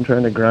 man. Just been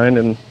trying to grind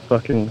and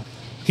fucking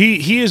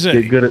He is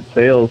get good at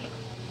sales.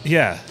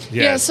 Yeah.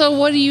 So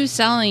what are you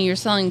selling? You're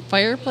selling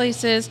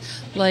fireplaces,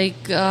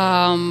 like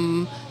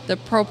the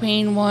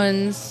propane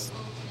ones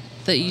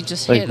that you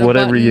just Like hit a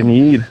whatever button. you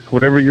need,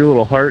 whatever your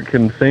little heart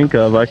can think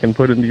of, I can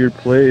put into your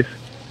place.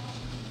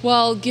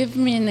 Well, give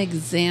me an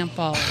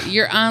example.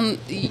 You're on.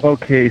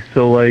 Okay,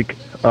 so like,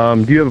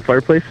 do you have a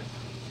fireplace?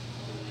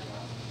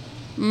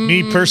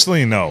 Me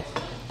personally, no.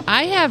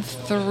 I have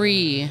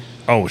 3.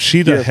 Oh,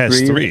 Sheeta Yeah, has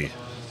 3. 3.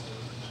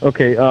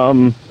 Okay,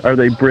 are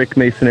they brick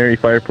masonry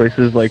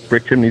fireplaces, like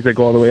brick chimneys that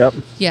go all the way up?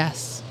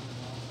 Yes.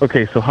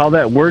 Okay, so how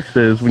that works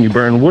is when you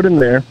burn wood in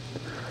there,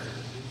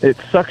 it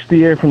sucks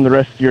the air from the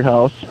rest of your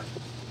house,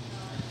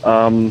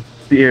 the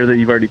air that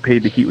you've already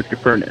paid to heat with your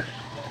furnace,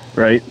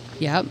 right?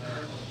 Yep.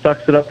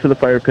 Sucks it up to the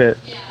fire pit,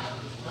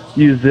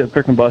 uses it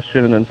for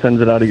combustion, and then sends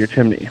it out of your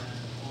chimney.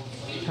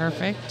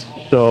 Perfect.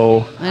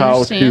 So I how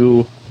understand.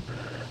 to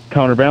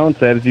counterbalance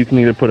that is you can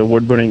either put a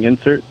wood burning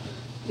insert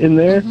in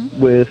there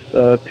with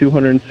a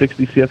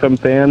 260 CFM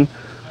fan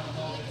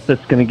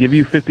that's going to give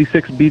you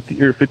 56,000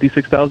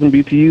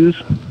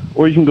 BTUs,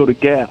 or you can go to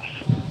gas.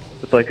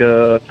 It's like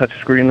a touch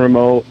screen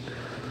remote,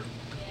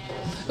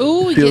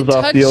 Ooh, we seals get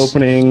off the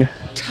opening.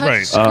 touch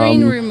Right.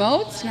 screen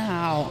remotes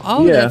now.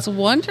 Oh, yeah. that's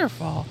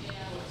wonderful.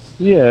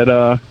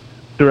 Yeah,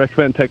 direct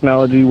vent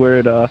technology where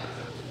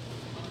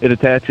it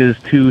attaches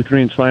 2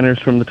 3-inch liners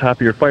from the top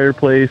of your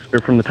fireplace or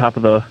from the top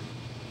of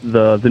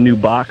the new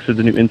box or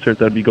the new insert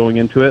that would be going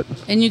into it.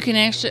 And you can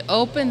actually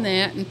open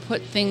that and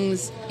put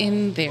things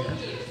in there.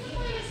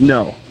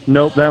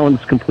 Nope, that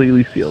one's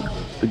completely sealed.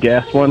 The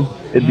gas one,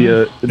 it'd be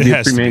a It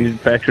has to be.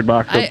 pre-manufactured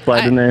box that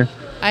slide in there,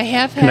 I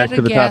have had connect a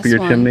to the gas top of your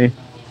one, chimney.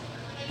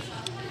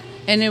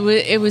 and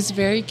it was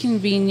very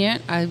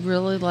convenient. I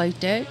really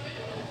liked it,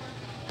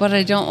 but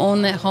I don't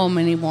own that home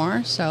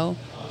anymore. So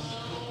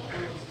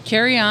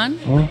carry on.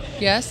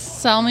 Yes,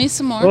 sell me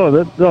some more.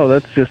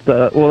 That's just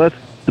that's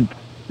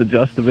the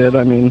gist of it.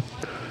 I mean,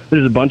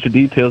 there's a bunch of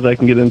details I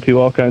can get into,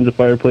 all kinds of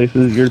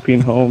fireplaces,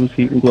 European homes,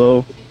 heat and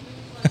glow,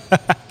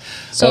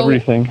 So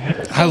everything.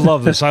 I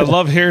love this. I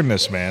love hearing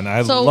this, man.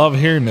 I So- love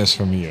hearing this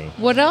from you.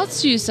 what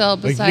else do you sell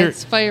you're-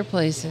 besides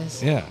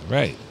fireplaces? Yeah,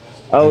 right.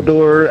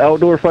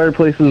 Outdoor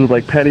fireplaces with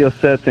like patio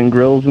sets and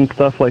grills and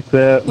stuff like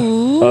that.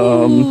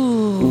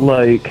 Ooh.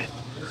 Like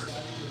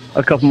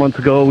a couple months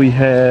ago, we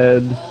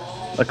had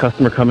a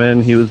customer come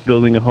in. He was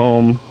building a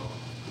home.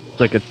 It's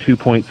like a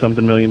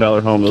 $2-point-something million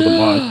home. It was a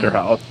monster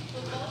house.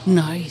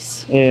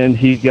 Nice. And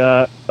he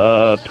got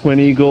a Twin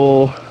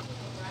Eagle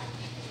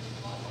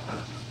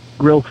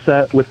grill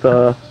set with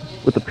a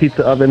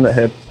pizza oven that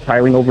had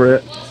tiling over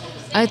it.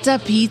 It's a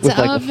pizza With,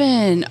 like, a-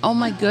 oven. Oh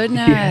my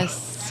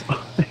goodness.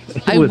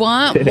 It I was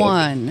want sick.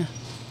 one.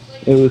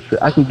 It was.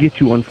 I can get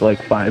you one for like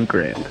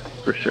 $5,000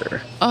 for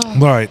sure. Oh,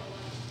 Right.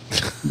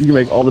 You can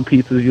make all the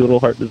pizzas your little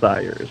heart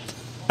desires.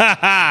 We're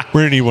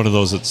going to need one of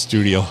those at the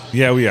studio.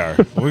 Yeah, we are.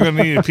 We're going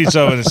to need a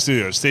pizza oven in the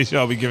studio. Stacey,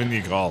 I'll be giving you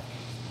a call.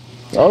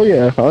 Oh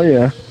yeah.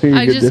 Here's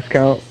I a good just-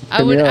 discount. I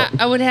Hit me would up.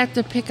 I would have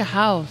to pick a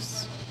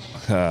house.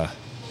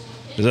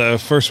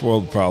 First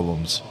world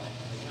problems.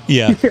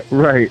 Yeah.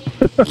 Right.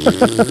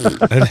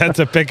 I'd have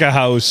to pick a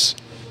house.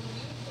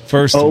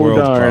 First Oh, world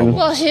darn. problems.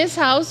 Well, his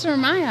house or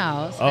my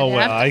house. Oh,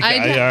 well,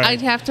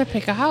 I'd have to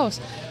pick a house.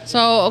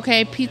 So,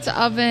 okay, pizza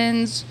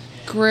ovens,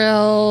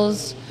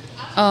 grills.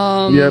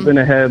 Yep, and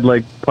it had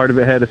like part of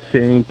it had a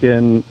sink,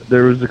 and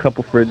there was a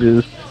couple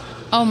fridges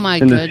Oh my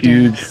in this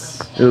huge.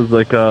 goodness. It was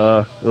like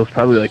it was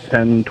probably like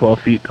 10,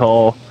 12 feet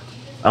tall,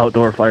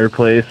 outdoor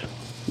fireplace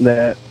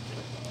that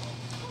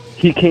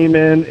he came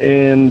in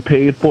and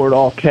paid for it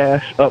all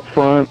cash up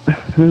front.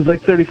 It was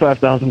like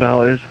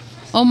 $35,000.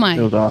 Oh my.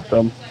 It was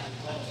awesome.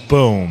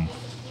 Boom.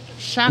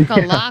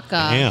 Shakalaka.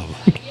 Damn.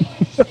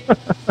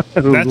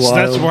 It was That's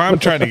wild. where I'm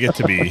trying to get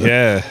to be.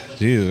 Yeah.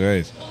 Jesus,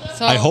 right.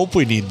 So I hope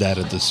we need that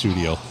at the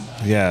studio.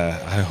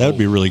 Yeah. I hope. That would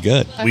be really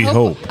good. we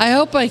hope. I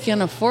hope I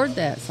can afford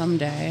that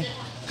someday.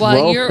 Well,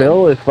 Well, you're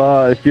Phil,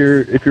 if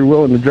you're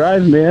willing to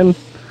drive, man,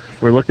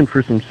 we're looking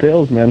for some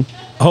salesmen.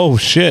 Oh,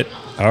 shit.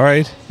 All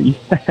right.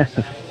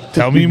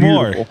 Tell me It'd be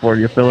more. beautiful for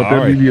you, Philip. All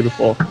That'd right. be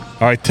beautiful.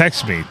 All right,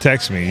 text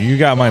me. You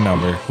got my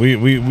number. We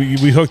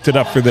hooked it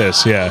up for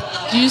this.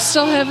 Yeah. do you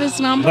still have his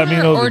number? Let me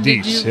know or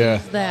the did deets, you yeah.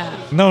 lose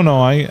that?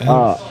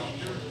 No.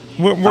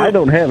 We're, I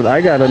don't have it.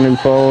 I got a new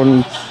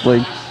phone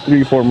like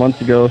 3 or 4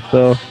 months ago,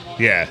 so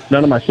Yeah.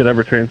 none of my shit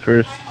ever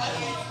transfers.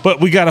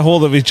 But we got a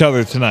hold of each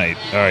other tonight.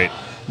 All right.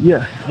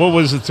 Yeah. What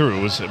was it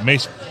through? Was it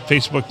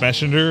Facebook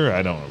Messenger?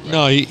 I don't know.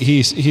 No,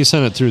 he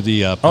sent it through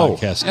the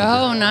podcast.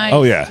 Oh, nice.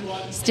 Oh, yeah.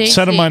 Stacey,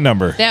 Send him my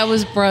number. That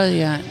was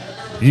brilliant.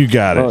 You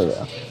got it. Oh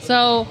yeah.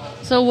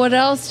 So what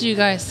else do you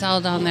guys sell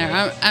down there?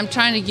 I'm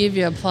trying to give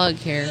you a plug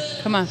here.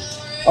 Come on.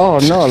 Oh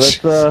no,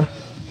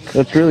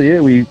 that's really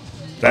it. We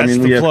That's we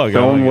the have plug.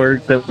 stone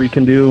work that we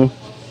can do.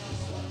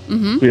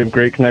 Mm-hmm. We have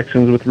great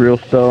connections with Real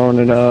Stone,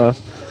 and I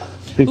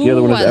think the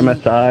other Ooh, one is I-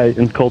 MSI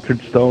and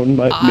Cultured Stone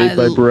made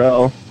by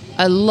Burrell.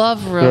 I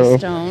love real So-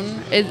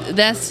 stone.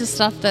 That's the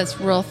stuff that's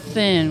real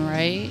thin,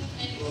 right?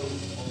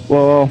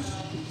 Well,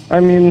 I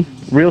mean,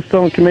 Real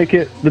Stone can make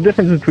it. The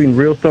difference between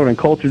Real Stone and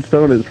Cultured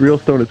Stone is Real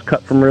Stone is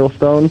cut from real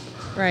stone,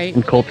 Right.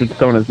 and Cultured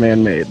Stone is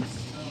man-made.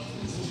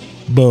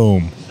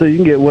 Boom. So you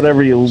can get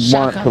whatever you want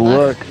to Shakalaka.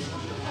 look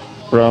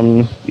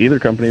from either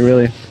company,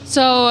 really.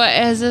 So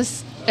as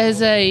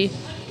a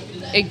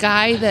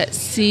guy that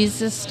sees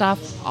this stuff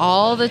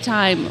all the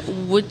time,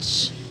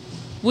 which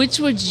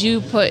would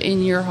you put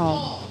in your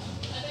home?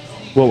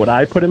 What would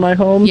I put in my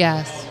home?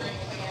 Yes.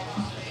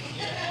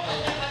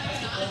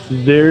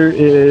 There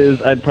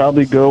is. I'd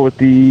probably go with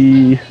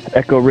the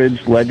Echo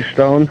Ridge Ledge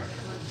Stone.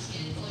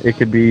 It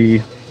could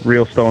be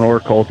real stone or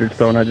cultured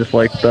stone. I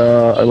like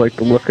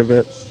the look of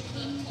it.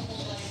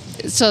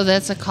 So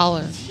that's a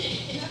color.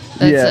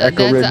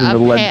 Echo Ridge is the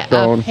ledge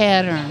stone. A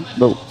pattern.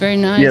 The- Very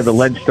nice. Yeah, the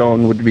ledge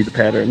stone would be the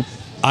pattern.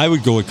 I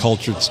would go with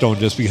cultured stone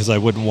just because I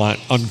wouldn't want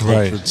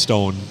uncultured Right.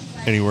 stone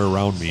anywhere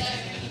around me.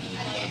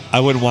 I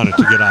wouldn't want it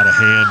to get out of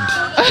hand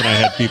when I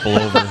had people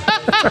over.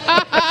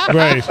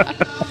 Right.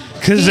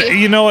 Because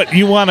you know what?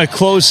 You want a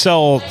closed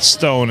cell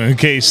stone in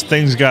case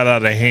things got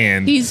out of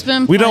hand. He's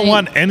been We don't playing-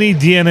 want any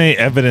DNA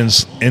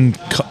evidence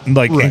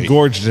Right.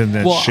 engorged in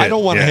that Well, shit. I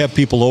don't want to Yeah. have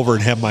people over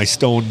and have my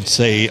stone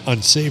say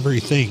unsavory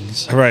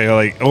things.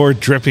 Right, or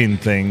dripping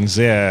things.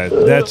 Yeah,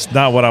 that's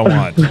not what I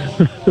want.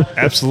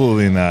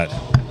 Absolutely not.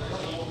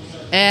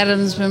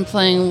 Adam's been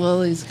playing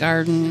Lily's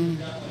Garden,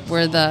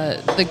 where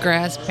the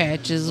grass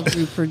patches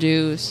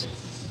reproduce.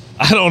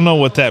 I don't know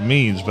what that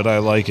means, but I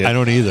like it. I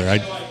don't either.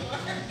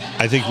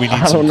 I think we need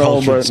I some don't know,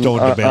 cultured but stone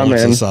to I'm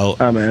balance in. this out.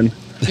 I'm in.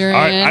 You're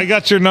All in. right, I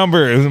got your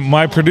number.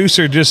 My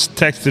producer just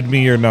texted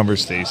me your number,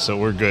 Stace, so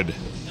we're good.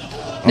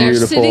 they're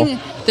Beautiful.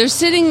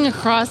 sitting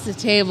across the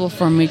table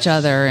from each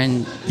other,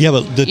 and Yeah,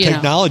 but the You know.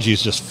 technology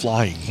is just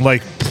flying.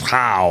 Like,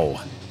 pow.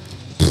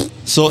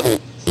 So,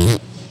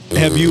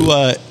 have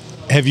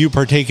you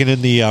partaken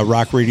in the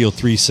Rock Radio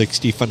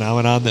 360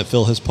 phenomenon that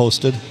Phil has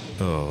posted?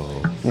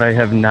 I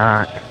have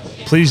not.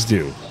 Please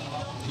do.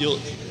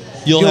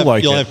 You'll have,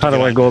 like you'll it. have to How do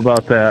get I on. go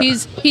about that?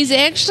 he's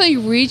actually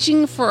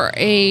reaching for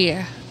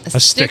a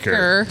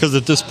sticker. Because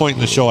at this point in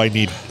the show, I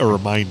need a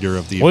reminder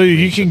of the. Well,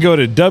 you can go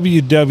to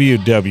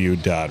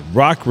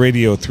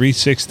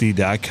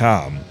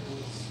www.rockradio360.com.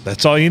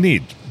 That's all you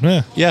need.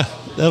 Yeah. Yeah,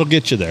 that'll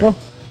get you there. Oh.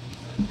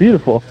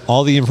 Beautiful.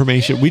 All the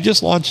information. We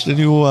just launched a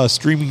new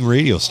streaming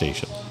radio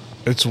station.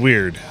 It's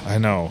weird. I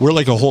know. We're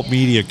like a whole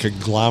media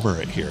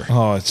conglomerate here.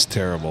 Oh, it's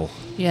terrible.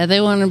 Yeah, they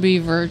want to be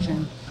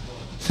virgin.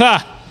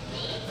 Ha!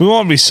 We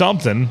want to be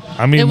something.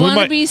 I mean, They we want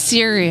to might, be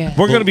serious.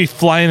 we're going to be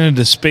flying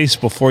into space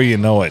before you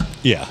know it.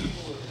 Yeah.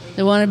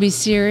 They want to be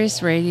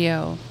serious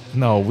radio.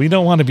 No, we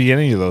don't want to be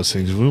any of those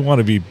things. We want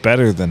to be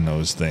better than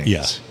those things.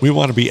 Yeah. We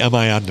want to be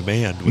MI on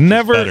demand. Which is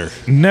Never,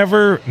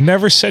 better.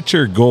 never set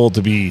your goal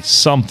to be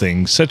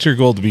something. Set your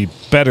goal to be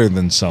better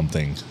than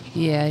something.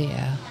 Yeah.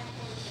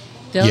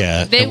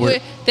 Yeah, They and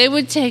we're-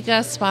 would take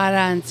a spot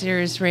on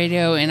Sirius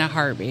Radio in a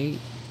heartbeat.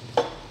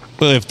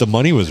 Well, if the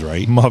money was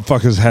right,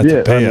 Motherfuckers had Yeah,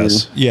 to pay I mean-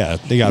 us. yeah,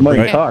 they got to Money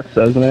bring. talks,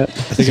 doesn't it?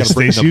 They got to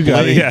bring Stace, the you got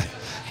it. blade. Yeah.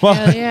 Well,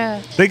 Hell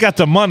yeah. they got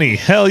the money.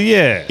 Hell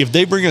yeah. If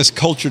they bring us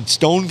cultured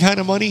stone kind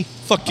of money,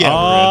 fuck yeah,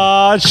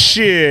 Oh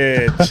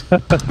shit!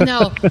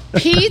 No,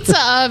 pizza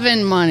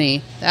oven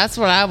money. That's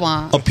what I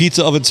want. we're in. A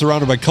pizza oven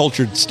surrounded by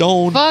cultured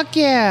stone. Fuck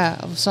yeah.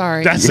 I'm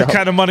sorry. That's the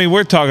kind of money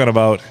we're talking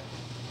about.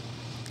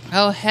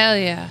 Oh, hell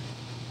yeah.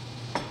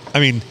 I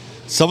mean,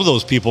 some of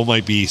those people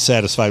might be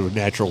satisfied with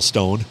natural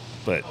stone,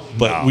 But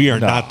but no, we are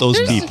no. not those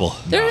people.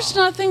 There's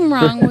nothing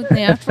wrong with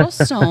natural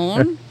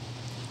stone.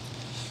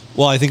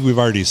 Well, I think we've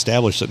already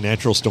established that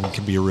natural stone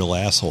can be a real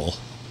asshole.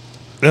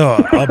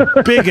 Ugh,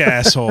 a big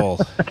asshole.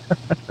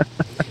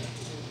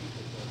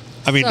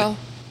 I mean, So,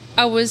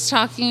 I was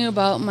talking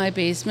about my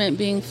basement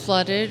being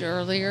flooded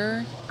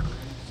earlier.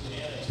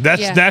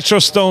 That's Yeah.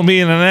 natural stone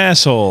being an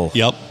asshole.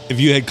 yep. If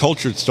you had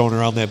cultured stone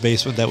around that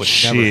basement, that would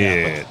never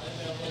happen. Shit.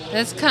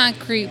 That's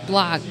concrete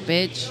block,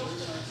 bitch.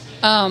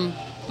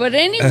 But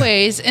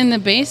anyways, in the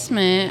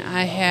basement,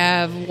 I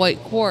have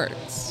white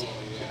quartz.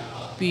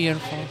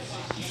 Beautiful.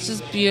 It's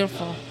just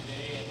beautiful.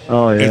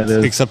 Oh yeah, it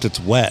is. Except it's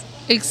wet.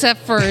 Except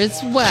for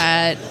it's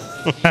wet.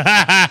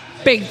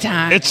 Big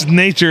time. Its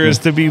nature is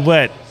to be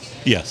wet.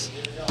 Yes.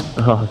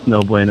 Oh, it's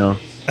no bueno.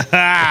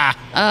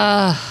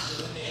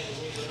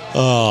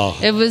 Oh,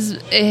 It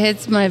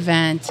hits my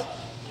vent.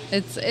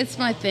 It's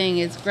my thing.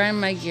 It's grind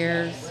my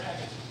gears.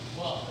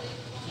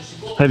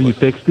 Have you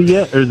fixed it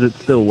yet, or is it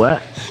still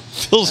wet?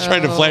 Phil's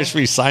trying to Oh. flash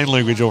me sign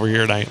language over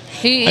here, and I have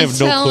He's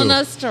no telling clue.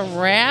 us to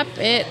wrap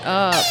it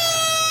up.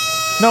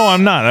 No,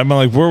 I'm not. I'm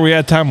like, where are we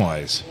at time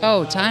wise?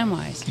 Oh, time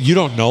wise. You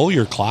don't know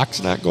your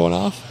clock's not going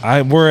off?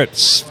 We're at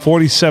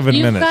 47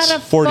 You've minutes. got a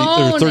 40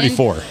 phone or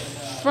 34. in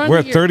front We're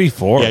of at your-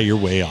 34. Yeah, you're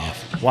way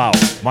off. Wow,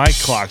 my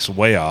clock's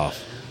way off.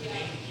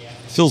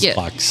 Phil's Yeah.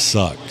 clock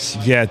sucks.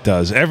 Yeah, it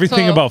does.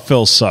 Everything So- about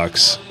Phil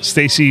sucks.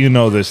 Stacy, you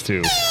know this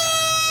too.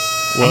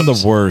 I'm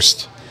the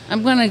worst.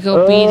 I'm gonna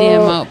go beat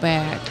him out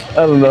back.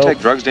 I don't know. Take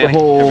drugs, the Danny?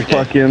 whole Every day.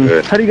 fucking.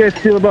 Good. How do you guys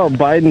feel about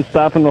Biden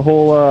stopping the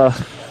whole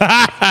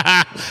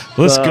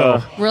Let's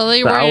go. Really,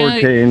 the we're hour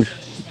gonna, change,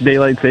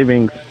 daylight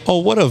savings? Oh,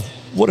 what a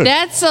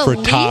that's the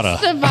frittata.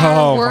 least of our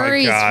Oh, my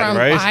worries God, from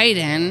right?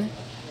 Biden.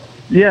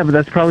 Yeah, but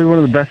that's probably one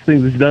of the best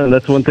things he's done.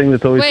 That's one thing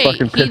that's always Wait,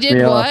 fucking he pissed did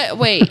me what? off.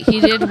 Wait, he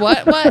did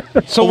what?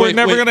 What? So Oh, we're wait,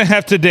 never wait. going to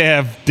have to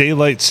have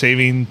daylight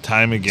saving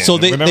time again. So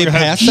they We're never gonna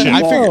have passed that?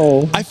 shit.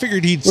 No. I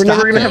figured he'd We're stop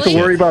never gonna that have to shit.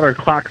 worry about our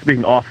clocks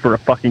being off for a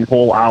fucking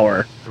whole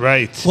hour.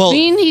 Right. Well,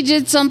 Mean he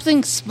did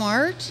something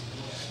smart?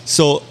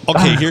 so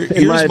okay,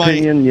 In my here's my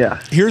opinion,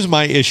 yes. here's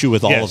my issue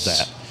with all Yes. of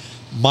that.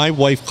 My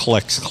wife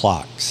collects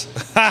clocks.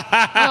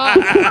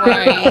 Oh,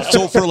 right.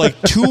 So for like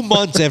 2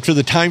 months after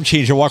the time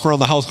change, I walk around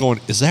the house going,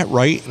 is that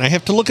right? And I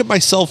have to look at my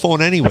cell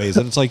phone anyways.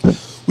 And it's like,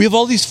 we have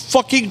all these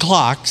fucking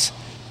clocks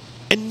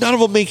and none of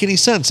them make any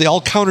sense. They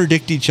all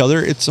contradict each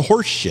other. It's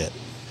horse shit.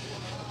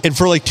 And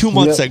for like 2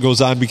 months that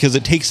goes on because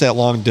it takes that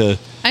long to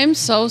I'm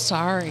so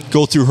sorry.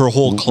 go through her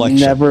whole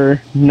collection.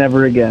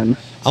 Never again.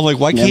 I'm like,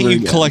 why can't Never you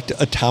again. collect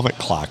atomic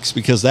clocks?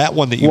 Because that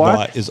one that you What?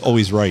 bought is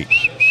always right.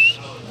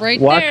 Right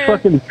Watch there.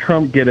 fucking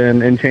Trump get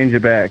in and change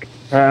it back.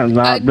 Then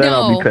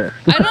I'll be pissed.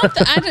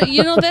 I don't.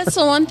 You know, that's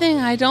the one thing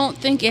I don't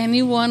think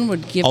anyone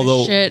would give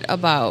Although- a shit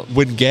about.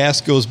 When gas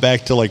goes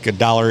back to like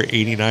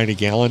 $1.89 a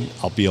gallon,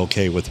 I'll be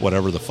okay with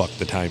whatever the fuck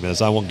the time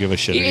is. I won't give a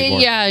shit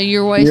anymore. Yeah,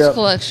 your wife's Yep.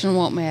 collection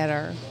won't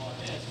matter.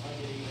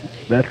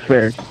 That's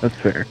fair. That's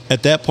fair.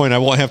 At that point, I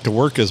won't have to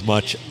work as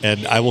much,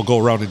 and I will go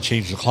around and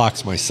change the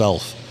clocks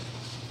myself.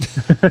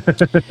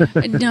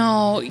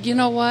 No, you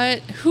know what?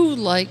 Who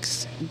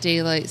likes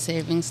daylight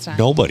savings time?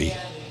 Nobody.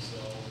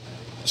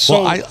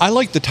 So Well, I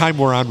like the time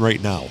we're on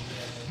right now.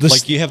 this-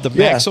 Like you have the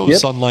Yeah, maximum yep.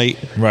 sunlight.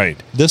 right.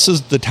 This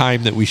is the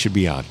time that we should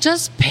be on.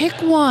 Just pick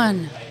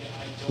one.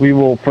 We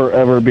will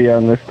forever be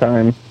on this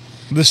time.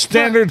 The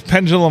standard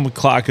pendulum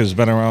clock has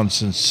been around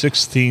since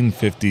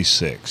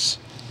 1656.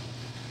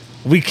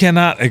 We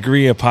cannot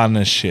agree upon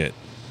this shit.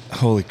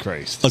 Holy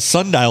Christ! A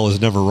sundial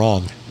is never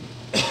wrong.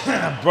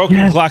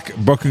 Broken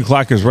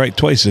clock is right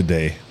twice a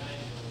day.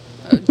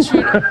 True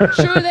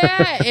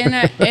that. And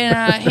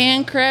a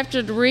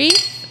handcrafted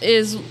wreath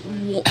is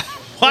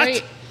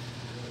right.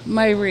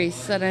 My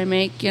wreaths that I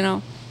make,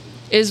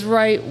 is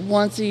right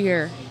once a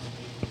year.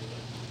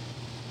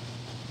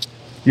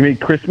 You make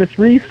Christmas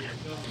wreaths?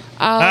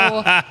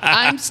 Oh,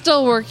 I'm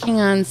still working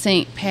on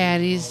St.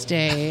 Patty's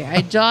Day.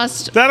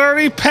 That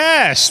already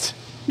passed.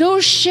 No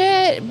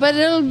shit, but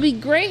it'll be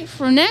great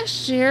for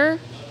next year.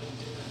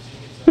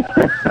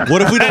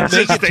 What if we don't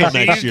make it till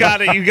next You year?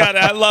 got it. You got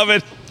it. I love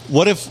it.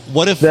 What if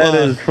That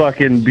is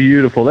fucking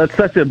beautiful. That's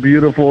such a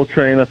beautiful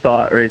train of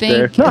thought right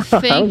there. Thank I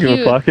don't give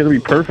you. a fuck. It'll be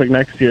perfect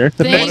next year.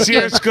 Next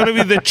year it's going to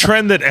be the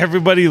trend that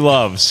everybody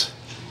loves.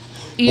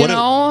 You what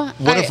know, if,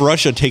 what if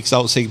Russia takes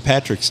out St.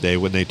 Patrick's Day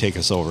when they take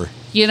us over?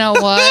 you know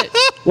what?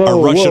 Our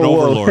Russian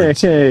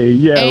overlords. Hey,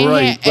 yeah, Ain't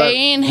right. ha-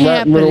 ain't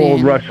let little old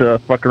happening. Russia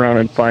fuck around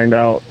and find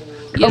out.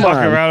 You Come know, on.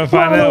 around and Come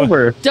find on out.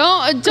 over.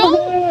 don't Go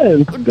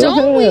ahead. Go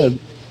don't ahead. we?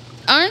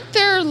 Aren't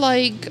there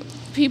like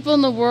people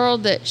in the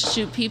world that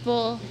shoot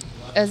people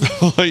as,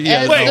 Yeah,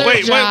 as no. their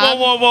Wait, job?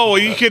 whoa.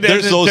 You could end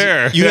There's it those.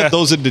 there. You Yeah. have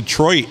those in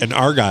Detroit and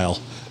Argyle.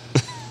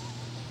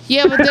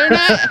 Yeah, but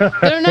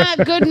they're not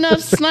good enough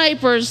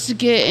snipers to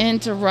get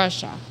into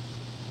Russia.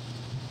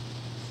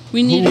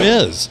 We need. Who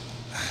is?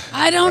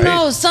 I don't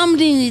know.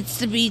 Somebody needs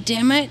to be.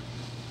 Damn it!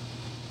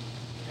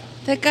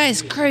 That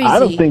guy's crazy. I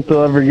don't think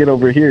they'll ever get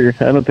over here.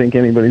 I don't think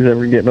anybody's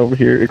ever getting over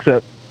here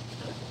except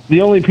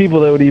the only people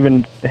that would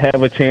even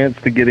have a chance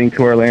to getting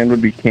to our land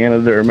would be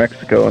Canada or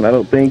Mexico, and I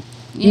don't think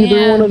either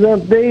Yeah. one of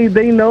them.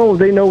 They know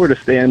where to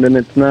stand, and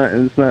it's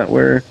not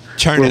where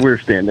China. where we're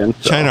standing.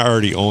 so. China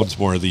already owns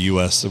more of the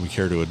U.S. than we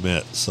care to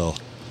admit. So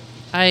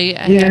I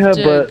Yeah, have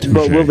to.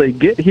 but will they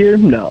get here?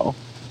 No,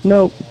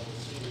 nope.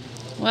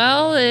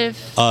 Well,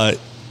 if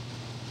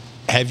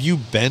have you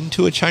been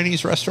to a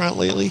Chinese restaurant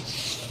lately?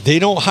 They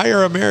don't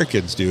hire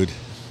Americans, dude.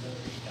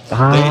 they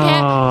I'm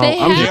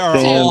have just are to.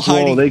 saying, all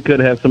hiding- well, they could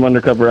have some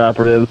undercover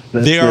operatives.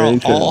 That's They are very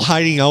all true.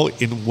 hiding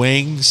out in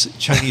Wang's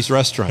Chinese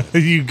restaurant.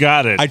 You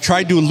got it. I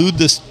tried to allude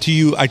this to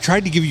you. I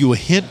tried to give you a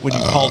hint when you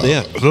called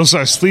in. Those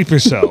are sleeper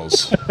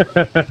cells.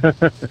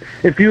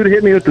 If you would have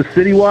hit me with the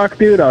city walk,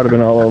 dude, I would have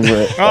been all over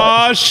it.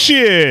 Oh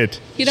shit!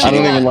 You know I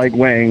don't what? even like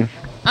Wang.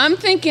 I'm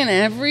thinking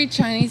every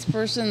Chinese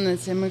person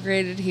that's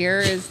immigrated here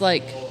is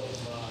like,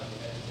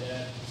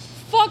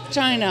 fuck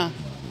China.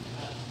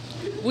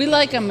 We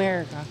like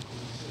America.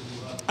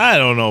 I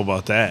don't know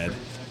about that.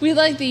 We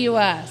like the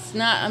U.S.,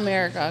 not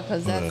America,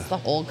 because that's the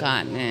whole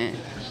continent.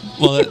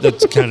 Well,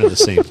 that's kind of the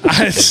same.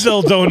 I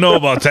still don't know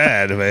about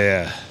that. But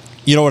yeah.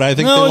 You know what I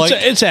think No, they it's,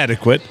 like? it's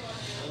adequate.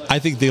 I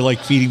think they like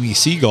feeding me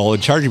seagull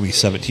and charging me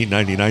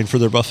 $17.99 for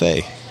their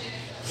buffet.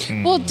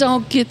 Well,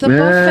 don't get the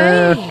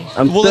Yeah, buffet.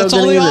 I'm Well, still that's all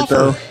gonna they eat offer. it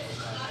though.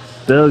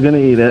 Still gonna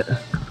eat it.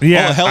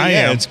 Yeah, Oh hell I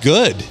yeah, am. it's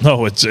good.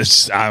 No,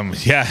 it's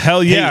yeah,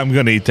 hell yeah, Hey. I'm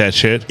gonna eat that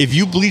shit. If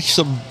you bleach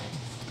some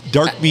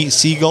dark meat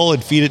seagull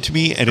and feed it to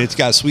me, and it's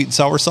got sweet and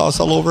sour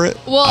sauce all over it,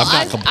 Well, I'm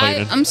not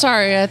complaining. I'm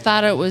sorry. I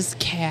thought it was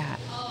cat.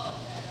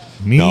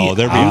 Me, No,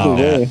 they're beyond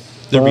that. Hey,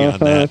 They're beyond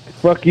that.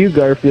 Fuck you,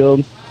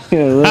 Garfield.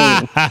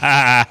 Yeah,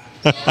 right.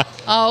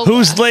 Oh,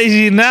 Who's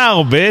lazy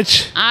now,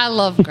 bitch? I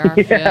love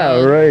Garfield.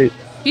 Yeah, right.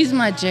 He's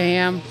my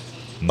jam.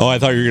 Oh, I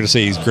thought you were going to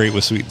say he's great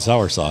with sweet and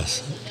sour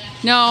sauce.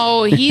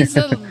 No, he's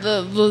the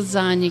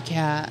lasagna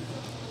cat.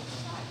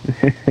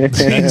 He's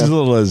the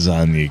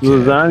lasagna kid.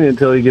 Lasagna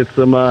until he gets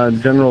some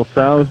General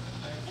Tso's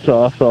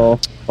sauce all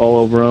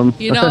over him.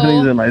 You know-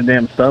 he's in my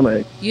damn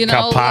stomach. You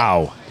know,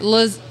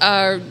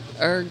 Kapow.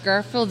 or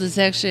Garfield is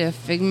actually a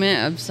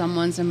figment of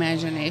someone's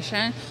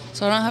imagination,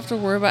 so I don't have to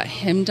worry about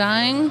him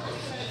dying.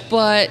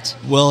 But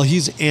Well,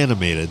 he's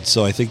animated,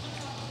 so I think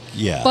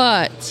Yeah.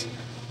 But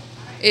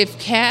if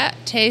cat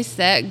tastes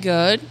that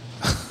good,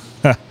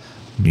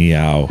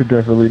 Meow. It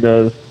definitely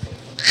does.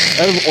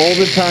 Out of all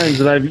the times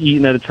that I've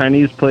eaten at a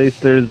Chinese place,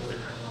 there's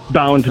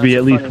bound to be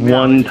at least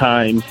one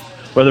time,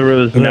 whether it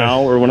was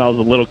now or when I was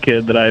a little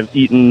kid, that I've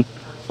eaten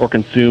or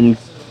consumed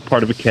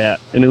part of a cat,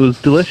 and it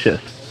was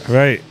delicious.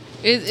 Right.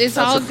 it's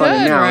all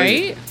good,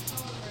 right?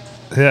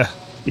 Yeah.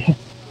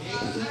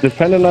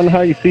 Depending on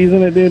how you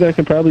season it, dude, I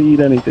could probably eat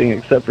anything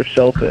except for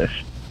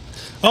shellfish.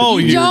 Oh,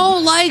 You you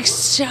don't like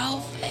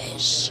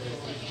shellfish.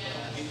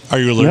 Are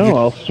you allergic? No,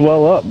 I'll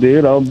swell up,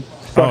 dude. I'll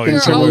fucking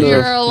you're turn allergic. into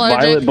You're allergic.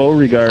 Violet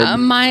Beauregard.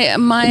 My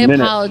minute.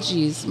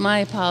 apologies. My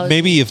apologies.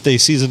 Maybe if they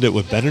seasoned it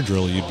with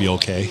Benadryl, you'd be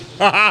okay.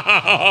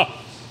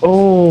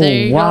 Oh, There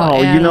you go,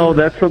 wow. Adam.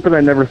 That's something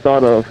I never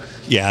thought of.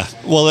 Yeah.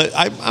 Well,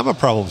 I'm a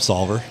problem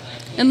solver.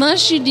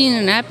 Unless you need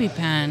an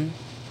EpiPen.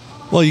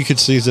 Well, you could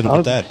season it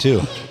with that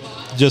too.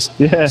 Just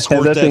Yeah, have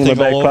squirt that thing in my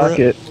back all over pocket.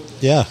 it.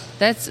 Yeah.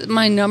 That's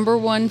my number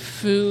one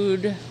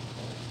food,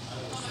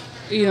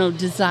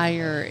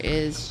 desire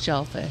is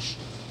shellfish.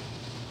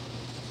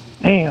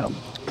 Damn.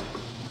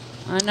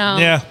 I know.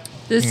 Yeah.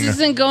 This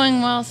isn't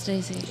going well,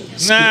 Stacy.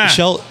 Nah.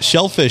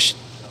 Shellfish,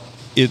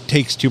 it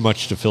takes too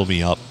much to fill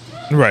me up.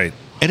 Right.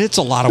 And it's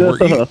a lot of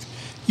work.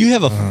 You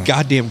have a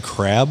goddamn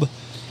crab.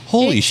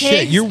 Holy It shit,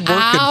 takes you're working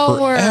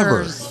forever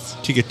hours.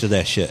 to get to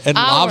that shit. And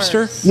Hours.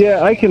 lobster?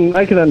 Yeah, I can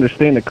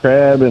understand the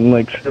crab and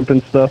like shrimp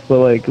and stuff, but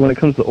like when it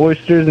comes to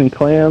oysters and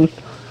clams,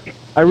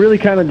 I really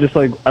kind of just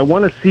like I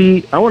want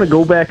to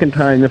go back in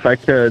time if I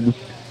could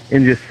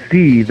and just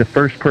see the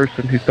first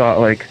person who thought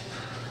like,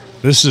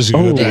 This is a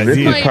oh, good this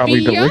idea. might is probably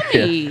be delicious,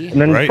 yummy.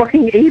 and then Right.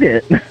 fucking ate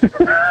it.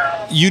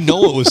 You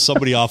know it was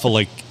somebody off of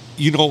it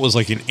was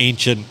like an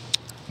ancient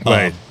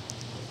Right.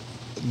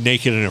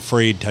 Naked and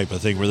Afraid type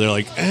of thing where they're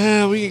like,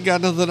 we ain't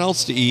got nothing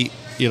else to eat,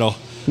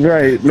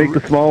 Right, make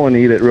the small one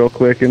eat it real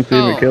quick and see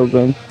if Oh. it kills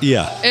them.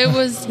 Yeah. It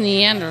was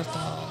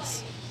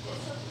Neanderthals.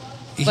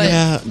 But-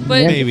 yeah,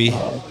 but- maybe.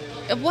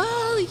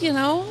 Well,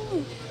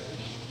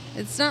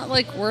 it's not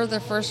like we're the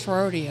first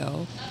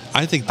rodeo.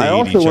 I think they I ate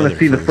also each want other to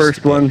see the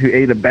first one who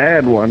ate a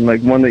bad one,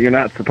 like one that you're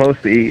not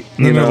supposed to eat.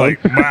 And You then they're know,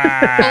 like, wow.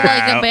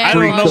 bad I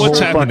don't one. know the what's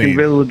whole fucking happening.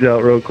 village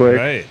out real quick.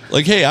 Right.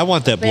 Like, hey, I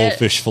want that Bet-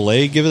 blowfish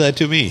fillet. Give that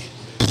to me.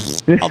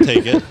 I'll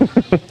take it.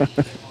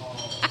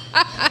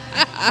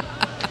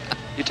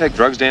 You take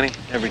drugs, Danny?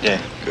 Every day.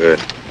 Good.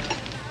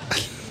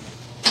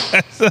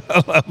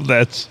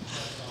 That's.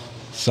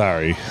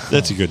 Sorry.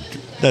 That's a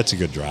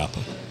good drop.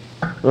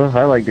 Oh,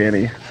 I like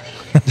Danny.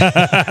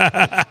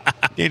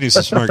 Danny's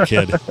a smart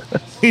kid.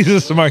 He's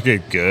a smart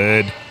kid.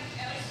 Good.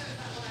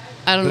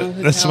 I don't know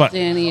who That's the hell what-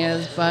 Danny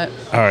is, but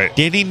All right.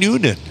 Danny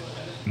Noonan.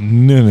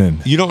 Noonan.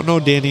 You don't know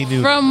Danny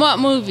Noonan? from what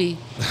movie?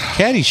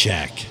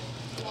 Caddyshack.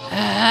 Oh,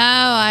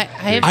 I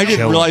I didn't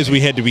Killing realize we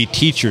had to be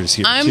teachers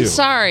here, I'm too.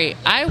 sorry.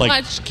 I Like-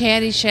 watched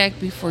Caddyshack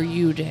before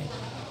you did.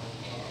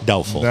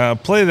 Doubtful.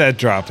 Play that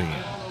dropping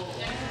it.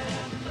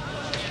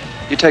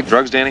 You take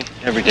drugs, Danny?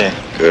 Every day.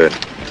 Good.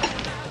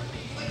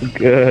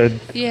 Good.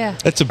 Yeah.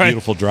 That's a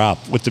beautiful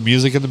drop with the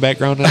music in the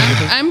background and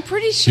everything. I'm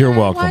pretty sure You're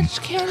welcome. I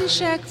watched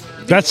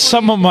Caddyshack. That's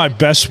some of my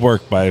best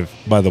work, by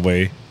the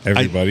way.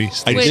 Everybody.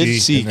 I did Stacey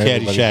see and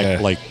everybody. Caddyshack Yeah.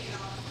 like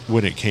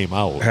when it came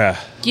out. Yeah.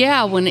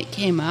 Yeah, when it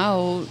came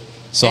out.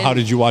 So how And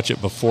did you watch it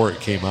before it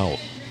came out?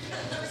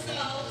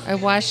 I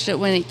watched it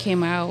when it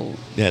came out.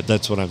 Yeah,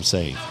 that's what I'm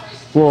saying.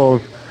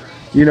 Well,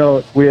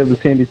 we have this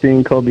handy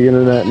thing called the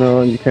internet now,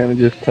 and you kind of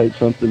just type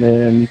something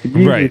in. You can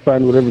usually Right.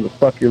 find whatever the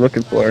fuck you're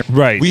looking for.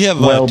 Right. We have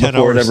Well 10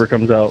 before it hours. ever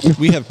comes out.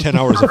 We have 10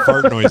 hours of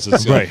fart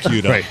noises Right.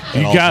 queued up. Right. at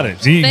You all got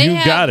times. it. You They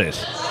got have-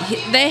 it.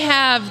 They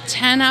have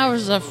 10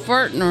 hours of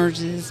fart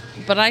noises,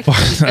 but I can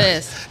do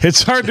this.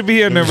 It's hard to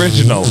be an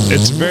original.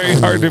 It's very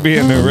hard to be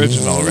an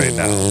original right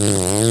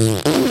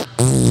now.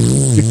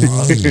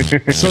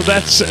 So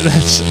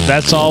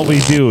that's all we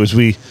do is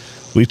we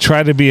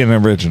try to be an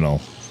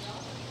original.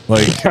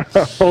 Like,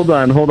 Hold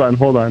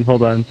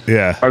on.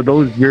 yeah. Are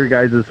those your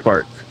guys'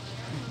 farts?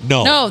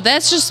 No. No,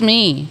 that's just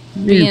me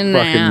You being an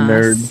fucking ass.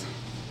 nerds.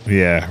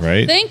 Yeah,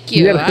 right? Thank You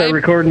you. gotta start I-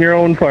 recording your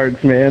own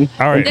farts, man.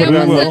 All right, that we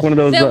on will. like one of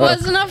those. that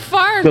wasn't a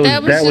fart. those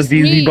that was just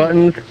easy me.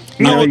 buttons.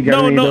 You No, know, you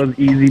got no, any no. of those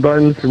easy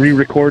buttons?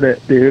 Re-record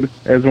it, dude,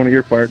 as one of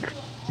your farts.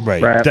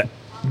 Right. Rap.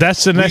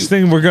 That's the next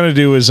thing we're going to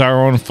do is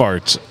our own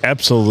farts.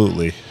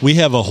 Absolutely. We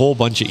have a whole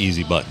bunch of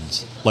easy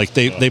buttons. Like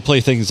they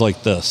play things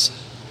like this.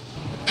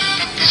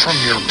 From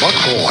your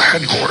butthole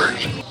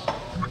headquarters.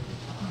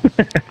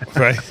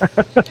 Right.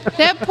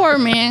 That poor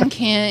man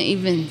can't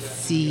even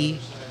see.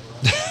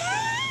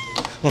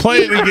 Play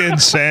it again,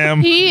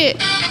 Sam. He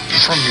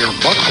From your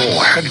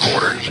butthole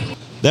headquarters.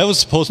 That was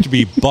supposed to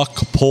be Buck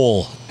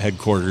Pole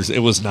headquarters. It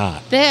was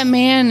not. that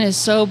man is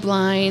so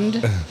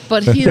blind,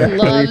 but he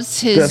loves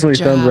his Definitely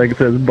job. sounds like it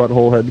says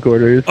butthole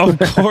headquarters. Of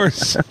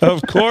course.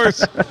 Of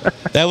course.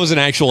 That was an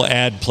actual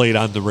ad played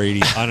on the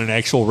radio on an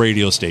actual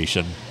radio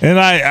station. And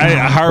I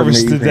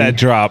harvested amazing. that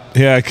drop.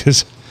 Yeah,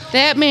 because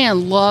That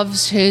man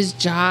loves his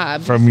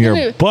job. from He's your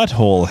gonna-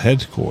 butthole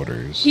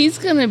headquarters. He's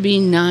gonna be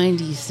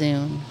 90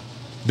 soon.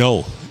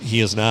 No, he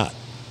is not.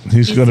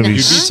 He's going to be. not. You'd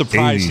be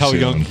surprised 80 how soon.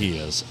 young he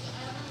is.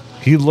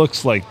 He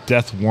looks like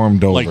death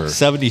warmed over. Like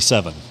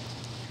 77.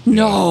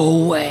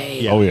 No way.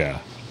 Yeah. Oh yeah.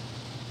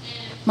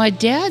 My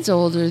dad's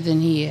older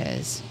than he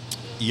is.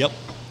 Yep.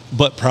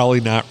 But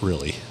probably not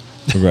really.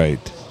 Right.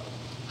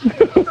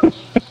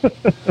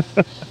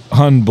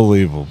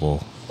 Unbelievable.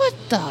 What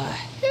the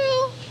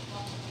hell?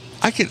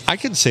 I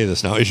can say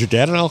this now. Is your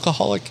dad an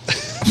alcoholic?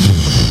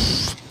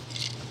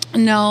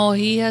 No,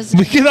 he has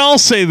We can all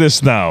say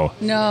this now.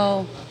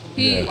 no.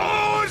 He.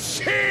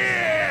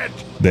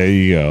 There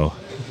you go.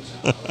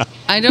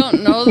 I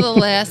don't know the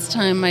last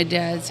time my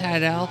dad's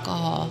had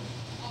alcohol.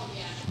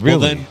 Really? Well,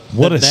 then,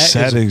 what then a that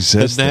sad is-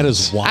 existence. Then that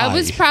is why. I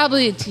was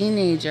probably a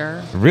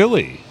teenager.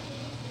 Really?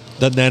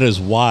 Then that is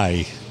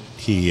why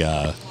he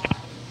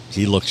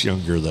looks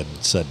younger than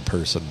said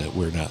person that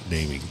we're not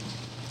naming.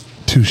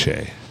 Touche.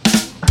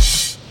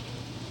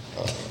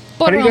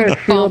 How do you guys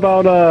feel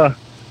about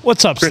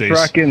What's up, Chris Stace?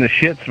 Rock getting the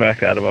shit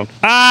smacked out of him?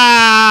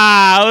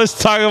 Let's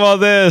talk about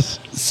this.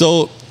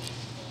 So,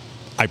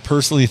 I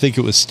personally think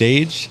it was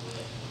staged,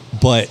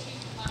 but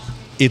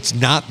it's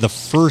not the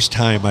first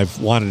time I've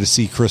wanted to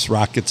see Chris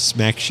Rock get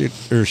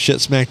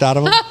shit smacked out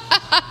of him.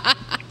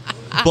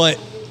 But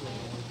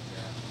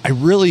I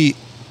really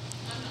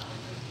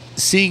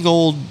seeing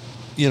little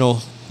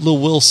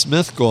Will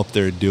Smith go up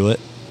there and do it.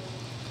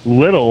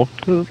 Little,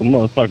 this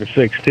motherfucker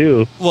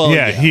 6'2". Well,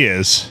 yeah, he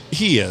is.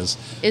 He is.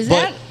 Is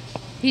But that?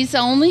 He's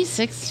only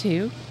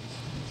 6'2".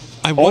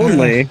 I wonder,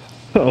 Only.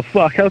 Oh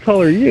fuck! How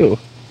tall are you?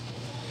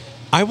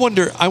 I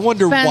wonder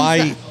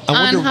why. I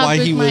wonder on how why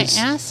big he my was.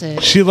 ass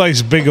is. She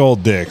likes big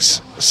old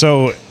dicks.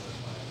 So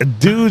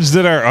dudes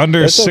that are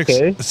under That's six,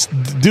 okay.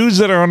 dudes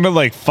that are under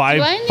like I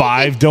need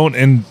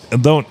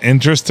 5'5" don't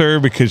interest her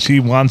because she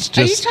wants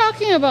Are you just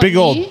talking about big me?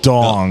 old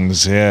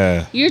dongs.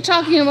 Yeah, You're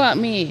talking about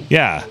me.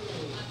 yeah.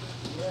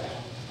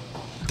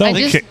 I Don't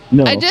just, kick.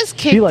 No, I just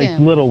she kicked likes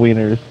him. little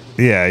wieners.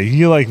 Yeah,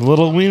 you like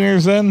little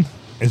wieners then?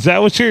 Is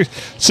that what you're?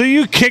 So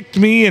you kicked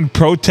me in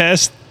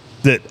protest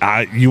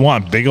that you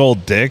want big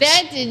old dicks?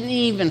 That didn't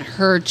even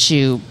hurt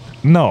you.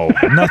 No,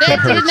 nothing That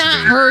hurts did not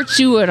me. hurt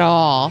you at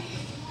all.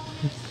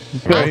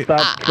 Right?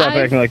 Stop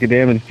I- acting like it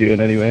damaged you in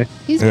any way.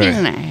 He's Right. being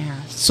an ass.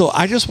 So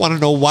I just want to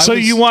know why. So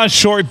you want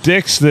short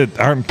dicks that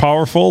aren't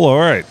powerful? All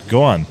right,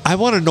 go on. I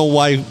want to know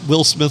why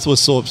Will Smith was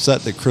so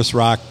upset that Chris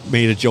Rock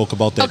made a joke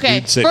about that Okay,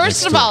 dude sitting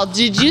first next of to him. all,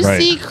 did you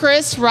Right. see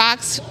Chris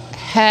Rock's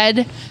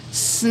head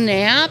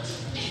snap?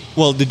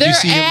 Well, did you They're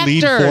see him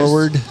lean actors.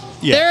 forward?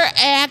 Yeah, They're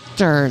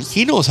actors.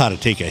 he knows how to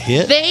take a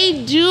hit.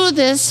 They do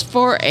this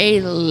for a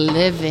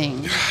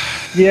living.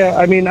 Yeah,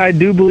 I mean, I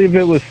do believe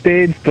it was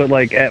staged, but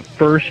like at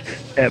first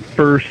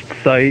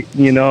sight,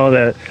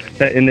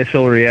 that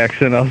initial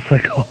reaction, I was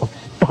like, oh,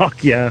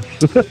 fuck yes.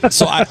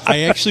 So I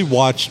actually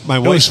watched. My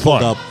was wife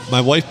pulled fun. up.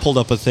 My wife pulled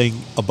up a thing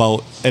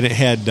about, and it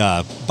had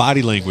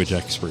body language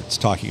experts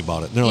talking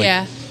about it. And they're like,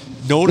 Yeah.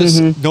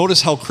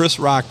 notice how Chris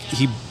Rock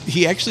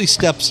he actually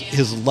steps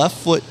his left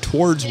foot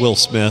towards Will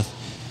Smith,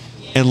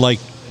 and like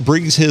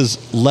brings his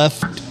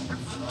left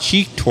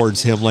cheek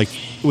towards him, like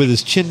with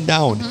his chin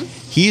down. Mm-hmm.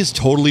 He is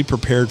totally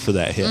prepared for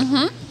that hit.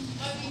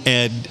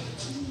 And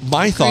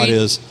my thought Agreed.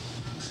 is,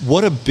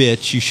 what a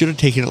bitch! You should have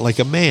taken it like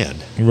a man.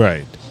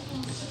 Right.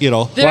 They're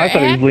Well, I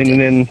thought he was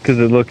leaning in because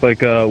it looked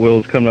like Will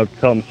was coming up to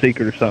tell him a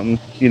secret or something.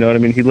 You know what I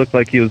mean? He looked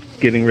like he was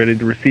getting ready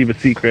to receive a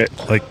secret.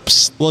 Like,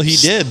 psst. Well, he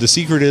did. The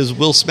secret is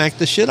Will smacked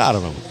the shit out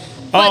of him.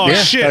 Oh Yeah,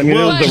 shit! I mean,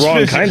 Will it was the wrong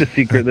Smith- kind of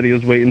secret that he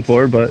was waiting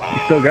for, but he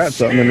still got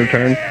something in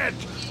return.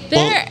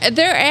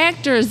 They're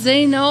actors.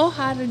 They know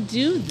how to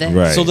do this.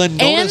 Right. So then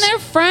And they're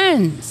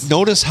friends.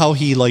 notice how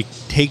he like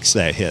takes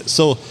that hit.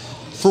 So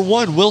for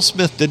one, Will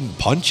Smith didn't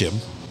punch him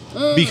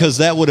because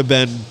that would have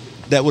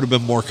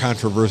been more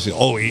controversial.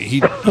 Oh, he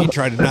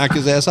tried to knock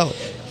his ass out.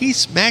 He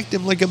smacked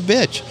him like a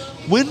bitch.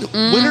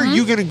 When are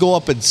you going to go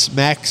up and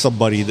smack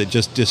somebody that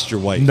just dissed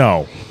your wife?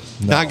 No.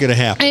 Not going to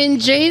happen. And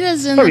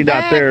Jada's in Probably the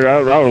not back. there. I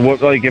would have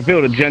whooped, like if it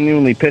would have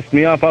genuinely pissed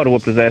me off, I would have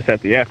whooped his ass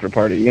at the after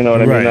party. You know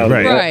what I Right, mean? I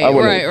right. Right,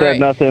 wouldn't have said right.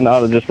 nothing. I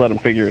would have just let him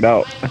figure it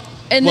out.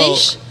 And Well,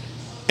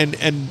 they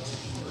and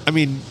I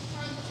mean,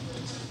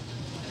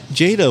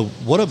 Jada,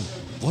 what a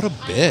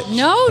bitch.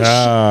 no,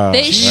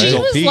 Right. she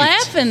was Pete.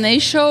 laughing. They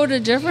showed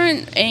a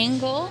different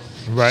angle.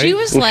 Right. She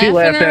was Well, she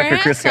laughing laughed her after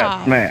ass Chris got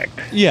off. smacked.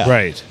 Yeah.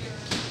 Right.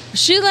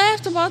 She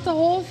laughed about the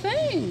whole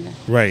thing.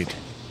 Right.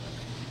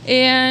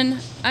 And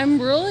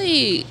I'm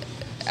really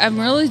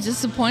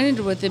disappointed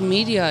with the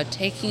media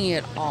taking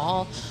it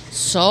all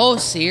so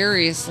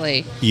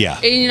seriously. Yeah.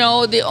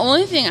 And, the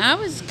only thing I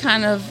was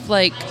kind of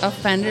like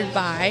offended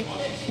by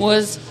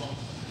was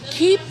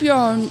keep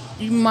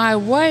my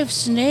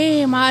wife's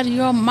name out of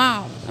your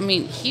mouth. I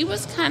mean, he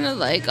was kind of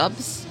like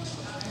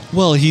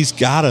Well, he's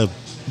got to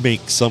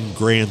make some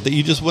grand that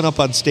you just went up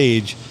on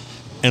stage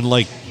and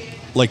like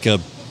a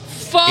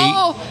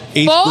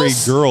eighth grade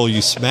girl,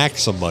 you smacked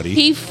somebody.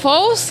 He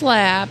faux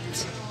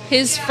slapped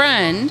his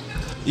friend.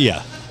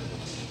 Yeah.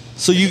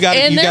 So you got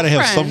And to their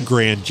have some friend.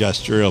 grand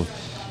gesture of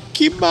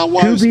keep my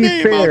wife's be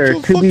name fair, out your to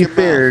be fucking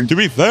fair, mouth. To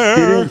be fair,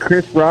 Didn't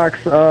Chris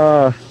Rock's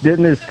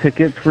didn't his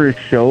tickets for his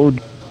show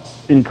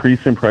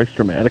increase in price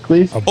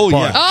dramatically. Oh,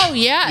 yeah. Oh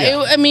yeah,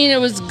 Yeah. it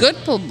was good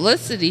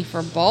publicity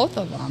for both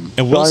of them.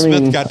 And Will So,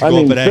 Smith got to go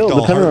up and act Phil,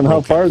 all depending on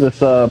how far heartbroken.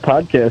 this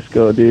podcast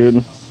go, dude,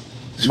 might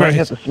Right.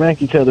 have to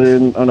smack each other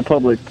on a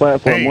public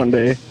platform Hey. one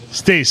day.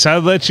 Stace,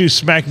 I'll let you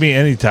smack me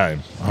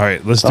anytime. All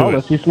right, let's do I'll it.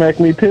 let you smack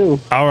me too.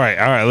 All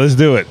right, let's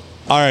do it.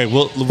 All right,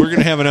 well, we're going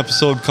to have an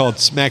episode called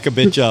Smack a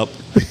Bitch Up,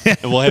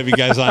 and we'll have you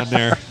guys on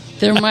there.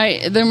 There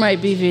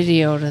might be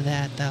video to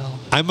that though.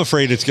 I'm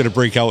afraid it's going to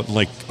break out in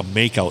like a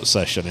makeout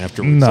session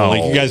afterwards. No. So,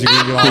 like, you guys are going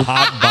to get all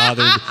hot and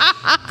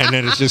bothered, and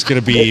then it's just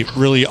going to be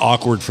really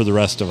awkward for the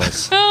rest of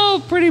us.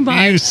 Oh, pretty You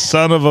much.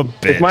 son of a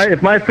bitch.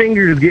 If my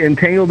fingers get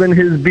entangled in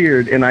his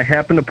beard and I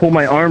happen to pull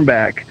my arm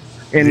back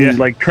and Yeah.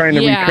 like trying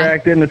to Yeah.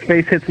 retract it and his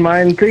face hits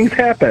mine, things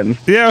happen.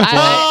 Yeah.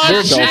 They're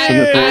adults in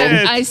this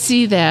world. I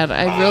see that.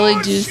 I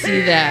really do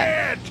see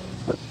that.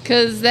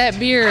 Because that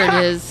beard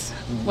is,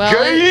 well,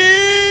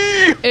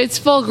 it's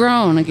full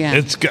grown again.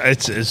 It's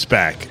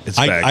back. It's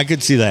back. I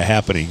could see that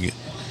happening,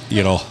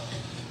 you know,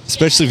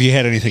 especially if you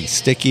had anything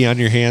sticky on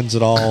your hands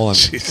at all. And,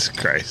 Jesus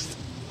Christ.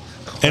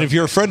 and if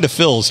you're a friend of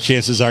Phil's,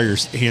 chances are your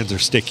hands are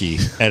sticky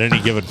at any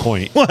given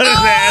point. What an You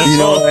asshole.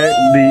 know,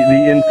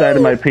 the inside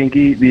of my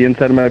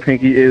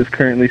pinky, is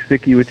currently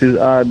sticky, which is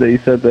odd that you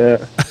said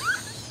that.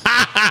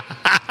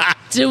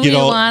 Do we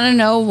know- want to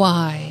know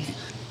why?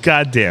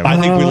 God damn I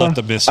it. think we left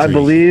the mystery. I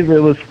believe it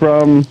was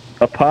from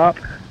a pop,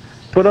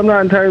 but I'm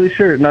not entirely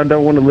sure, and I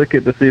don't want to lick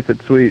it to see if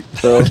it's sweet,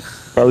 so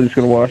probably just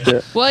gonna wash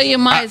it. Well, you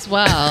might as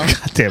well.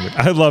 God damn it.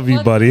 I love you,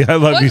 What- buddy. I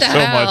love what you the so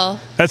hell?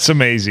 much. That's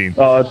amazing.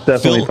 Oh, it's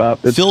definitely Phil,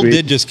 pop. It's Phil sweet.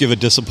 did just give a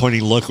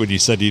disappointing look when you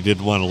said you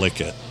didn't want to lick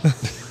it.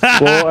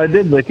 Well, I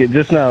did lick it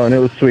just now, and it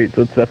was sweet,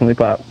 so it's definitely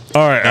pop.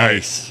 All right.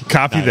 Nice.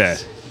 Copy Nice.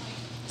 that.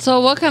 So,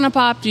 what kind of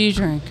pop do you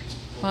drink?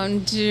 Mountain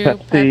Dew,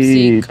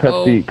 Pepsi,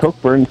 Coke.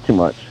 Coke burns too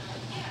much.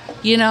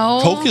 You know,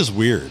 Coke is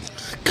weird.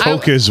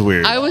 Coke is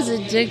weird. I was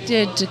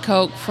addicted to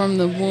Coke from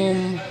the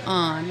womb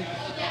on.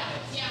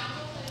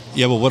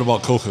 Yeah, but what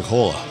about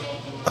Coca-Cola?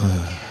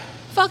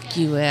 Fuck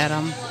you,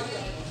 Adam.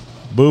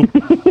 Boop.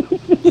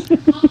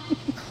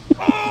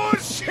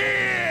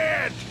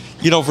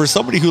 You know, for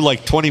somebody who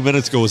like 20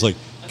 minutes ago was like,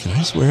 can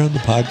I swear on the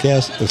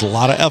podcast? There's a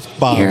lot of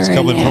F-bombs You're an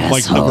coming from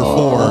like number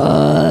 4.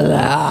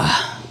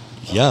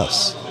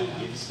 Yes.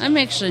 I'm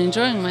actually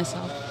enjoying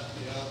myself.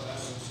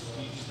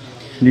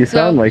 You So-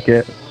 sound like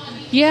it.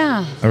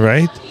 Yeah, All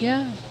right.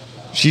 yeah.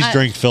 She's I-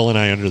 drank Phil and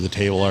I under the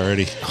table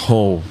already.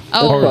 Oh,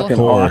 Oh, Fucking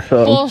hardcore.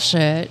 awesome.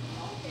 Bullshit.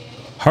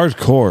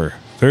 Hardcore.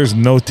 There's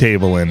no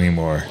table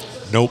anymore.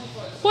 Nope.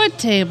 What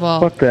table?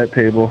 Fuck that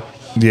table.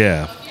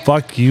 Yeah.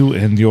 Fuck you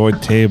and your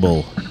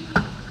table.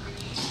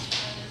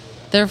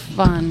 They're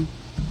fun.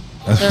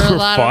 They're a For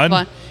lot fun? of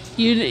fun.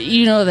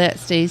 You know that,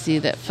 Stacy.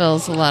 That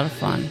Phil's a lot of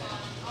fun.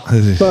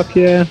 Fuck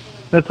yeah.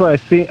 That's why I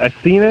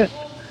seen it,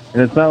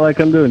 and it's not like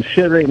I'm doing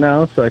shit right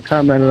now, so I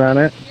commented on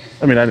it.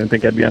 I mean, I didn't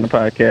think I'd be on the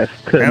podcast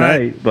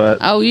tonight, but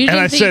Oh, you And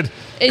didn't I think, said,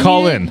 and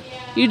call you in. didn't-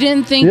 You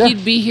didn't think Yeah.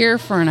 you'd be here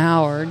for an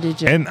hour,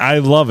 did you? And I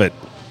love it.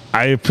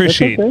 I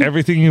appreciate okay.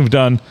 everything you've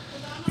done.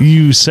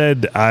 You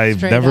said I've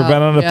Straight never up,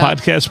 been on a yeah.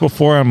 podcast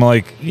before. I'm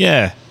like,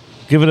 yeah,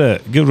 give it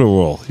a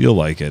whirl. You'll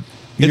like it.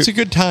 It's a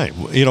good time.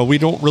 You know, we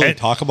don't really And-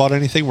 talk about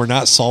anything. We're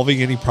not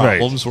solving any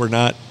problems. We're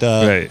not,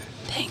 Right.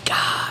 Thank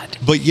God.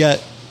 but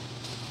yet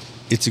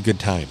it's a good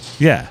time.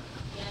 Yeah.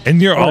 And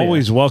you're Oh, yeah.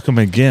 always welcome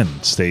again,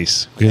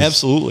 Stace. 'Cause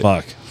Absolutely.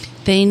 Fuck.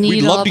 They need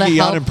We'd all love to the get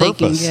you on help in they can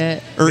purpose.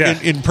 get. Or Yeah.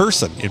 in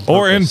person.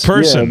 Or in purpose.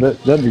 person. yeah,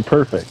 that'd be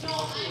perfect.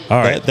 All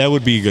right. That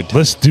would be a good time.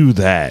 Let's do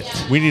that.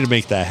 We need to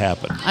make that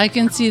happen. I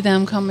can see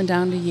them coming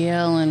down to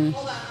Yale and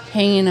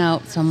hanging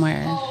out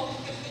somewhere.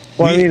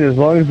 Well, I mean, as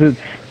long as it's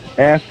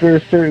after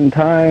a certain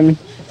time,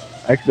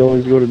 I could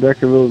always go to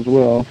Deckerville as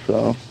well,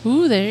 so.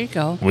 Ooh, there you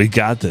go. We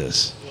got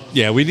this.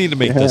 Yeah, we need to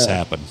make this Yeah.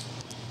 happen.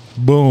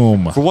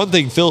 Boom. For one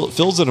thing,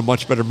 Phil's in a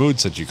much better mood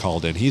since you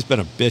called in. He's been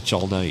a bitch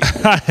all night.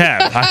 I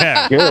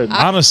have. Good.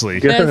 Honestly.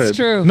 Good. That's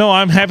true. No,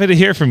 I'm happy to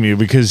hear from you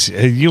because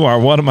you are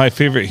one of my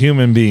favorite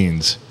human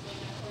beings.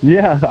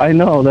 Yeah, I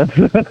know. That's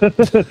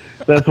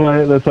that's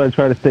why I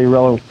try to stay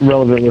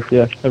relevant with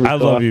you. every I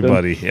so love you, often.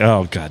 buddy.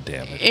 Oh, God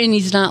damn it. And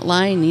he's not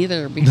lying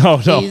either.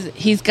 Because No.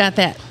 He's got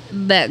that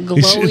They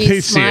glowy see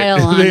it.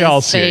 smile on They his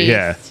all see it,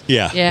 face.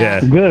 yeah. Yeah.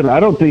 Yeah. Good. I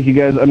don't think you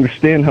guys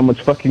understand how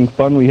much fucking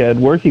fun we had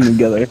working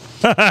together.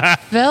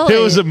 Phil, It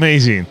was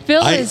amazing.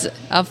 Phil I- is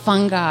a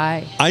fun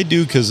guy. I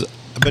do because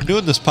I've been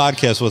doing this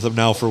podcast with him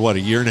now for what, a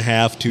year and a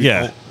half?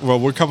 Yeah. Well,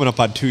 we're coming up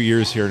on 2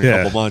 years here in a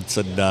Yeah. couple months.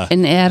 And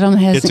And Adam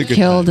It's a hasn't good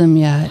killed time. him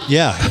yet.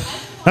 yeah,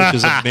 which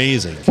is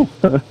amazing.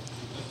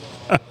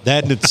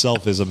 That in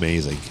itself is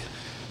amazing.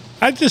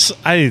 I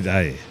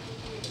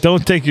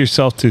don't take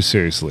yourself too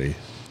seriously,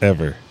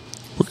 ever.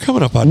 We're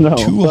coming up on No,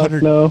 200,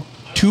 fuck no.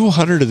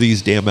 200 of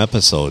these damn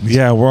episodes.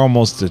 Yeah, we're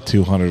almost at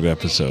 200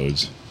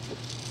 episodes.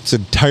 It's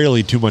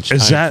entirely too much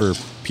Is time that-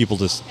 for people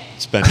to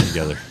spend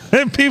together.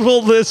 And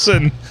people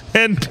listen.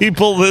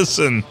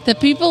 The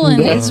people in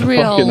That's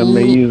Israel, fucking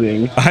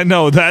amazing. I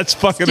know. That's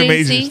fucking Stacey?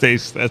 amazing,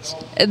 Stace. That's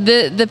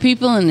the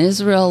people in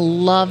Israel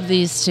love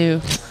these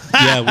two.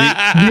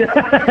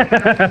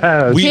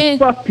 Yeah, Can-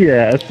 Fuck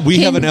yes. we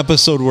have Can- an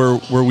episode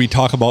where we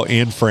talk about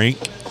Anne Frank,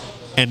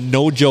 and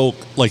no joke,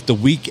 like the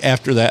week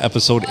after that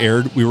episode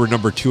aired, we were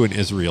number 2 in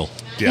Israel.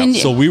 Can you-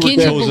 So we were can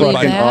you chosen believe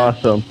by- Fucking that?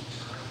 awesome.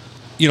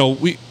 You know,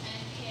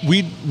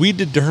 we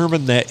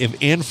determined that if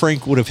Anne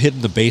Frank would have hid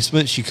in the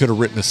basement, she could have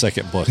written a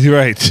second book. You're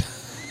right.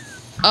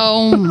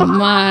 Oh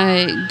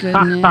my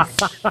goodness.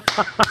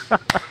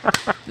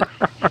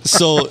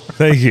 So,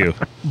 Thank you.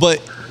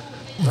 but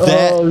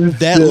that Oh,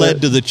 that shit.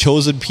 led to the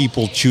chosen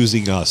people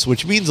choosing us,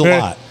 which means a Yeah.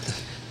 lot.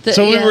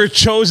 So we Yes. were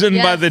chosen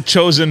by Yes. the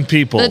chosen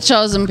people. The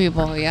chosen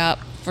people, yep,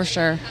 for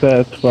sure.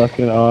 That's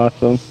fucking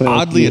awesome. That's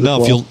Oddly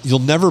enough, beautiful. you'll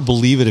never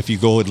believe it if you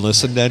go and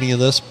listen to any of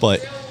this,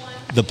 but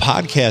the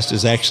podcast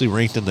is actually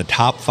ranked in the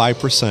top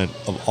 5%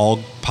 of all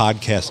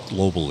podcasts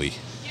globally.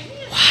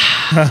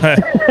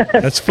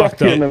 That's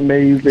fucked up. fucking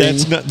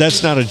amazing.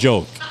 That's not a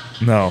joke.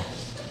 No.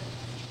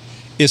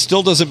 It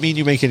still doesn't mean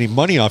you make any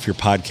money off your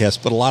podcast,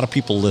 but a lot of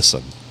people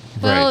listen.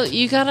 Well, Right.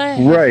 you gotta have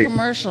Right.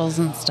 commercials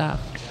and stuff.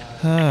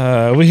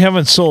 We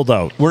haven't sold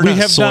out. We're we not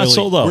have soiling, not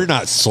sold out. We're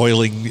not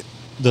soiling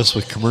this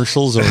with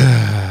commercials or,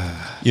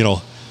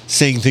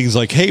 saying things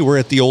like, "Hey, we're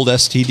at the old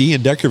STD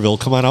in Deckerville.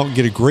 Come on out and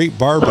get a great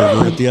bar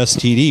burger at the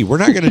STD." We're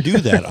not going to do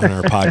that on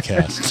our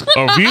podcast.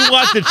 Oh, if you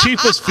want the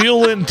cheapest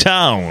fuel in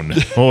town.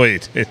 Oh,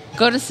 wait.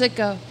 Go to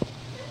Sitco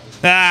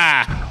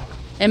Ah.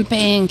 and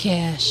pay in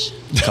cash.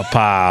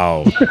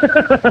 Kapow.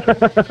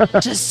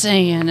 Just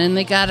saying. And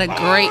they got a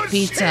great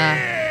pizza.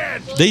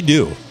 They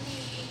do.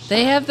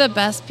 They have the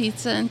best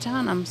pizza in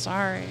town. I'm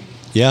sorry.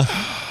 Yeah.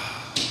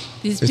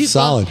 These It's people,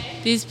 solid.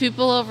 These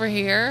people over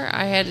here,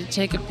 I had to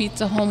take a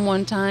pizza home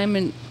one time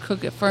and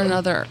cook it for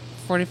another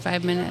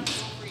 45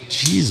 minutes.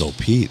 Jeez, oh,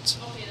 Pete.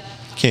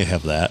 Can't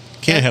have that.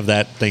 Can't have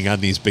that thing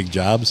on these big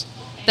jobs.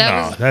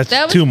 No, that's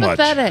that was too much.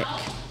 pathetic.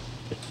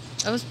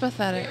 That was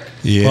pathetic.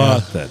 Yeah.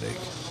 Pathetic.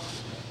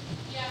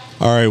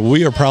 All right.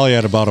 We are probably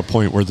at about a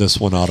point where this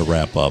one ought to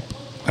wrap up.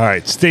 All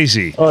right,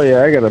 Stacy. Oh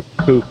yeah, I got a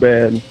poop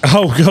bad.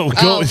 Oh, go.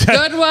 Oh,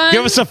 good one.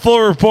 Give us a full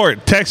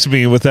report. Text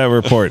me with that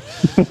report.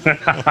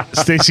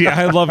 Stacy,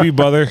 I love you,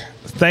 brother.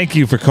 Thank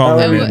you for I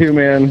calling love you in. too,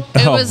 man.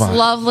 It Oh, was my.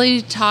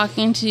 lovely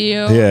talking to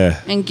you. Yeah.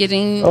 And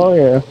getting Oh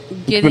yeah, it's been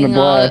a getting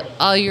blast.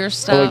 all your I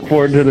stuff. look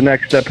forward to the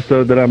next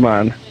episode that I'm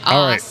on.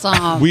 All right.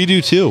 Awesome. We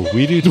do too.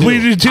 We do too. We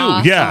do too.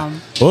 Awesome. Yeah.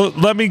 Well,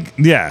 let me.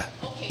 Yeah.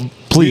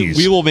 Please.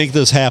 We will make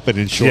this happen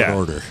in short Yeah.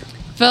 order.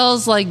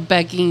 Phil's like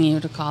begging you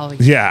to call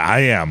again. Yeah, I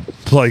am.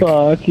 Like,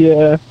 Fuck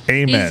yeah.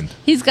 amen.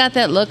 He's got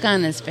that look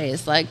on his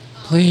face, like,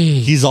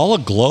 please. He's all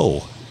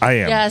aglow. I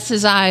am. Yes,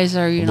 his eyes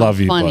are,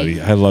 Love you, funny.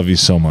 buddy. I love you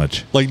so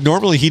much. Like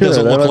normally he Good,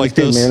 doesn't I look love like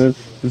you too, this. man.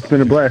 It's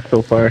been a blast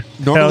so far.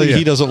 Normally Hell yeah.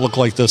 he doesn't look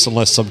like this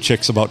unless some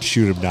chick's about to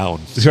shoot him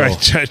down.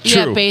 Right. So- True.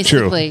 Yeah,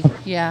 basically.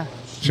 Yeah.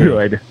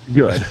 True.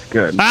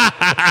 Good. All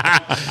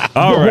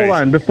Hold right.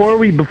 on, before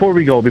we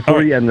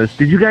right. end this,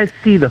 did you guys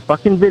see the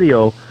fucking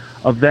video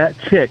of that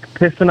chick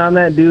pissing on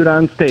that dude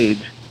on stage?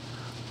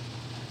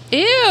 Ew.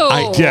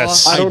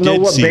 Yes. I I don't know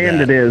did what see band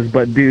that. it is,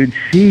 but dude,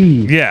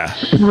 she Yeah.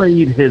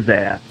 sprayed his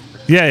ass.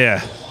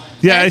 Yeah.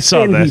 I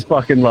saw And he that.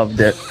 fucking loved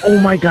it. Oh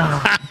my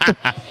god.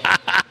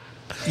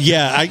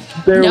 Yeah,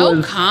 There No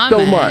was comment.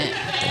 so much.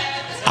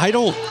 I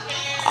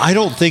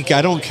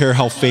don't care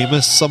how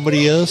famous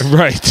somebody is.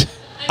 Right.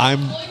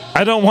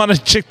 I don't want a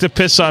chick to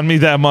piss on me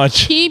that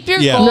much. Keep your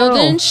Yeah.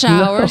 golden No,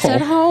 showers no.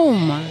 at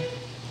home.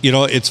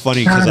 it's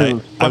funny because God, it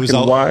was I was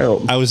fucking out.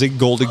 wild. I was in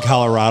Golden,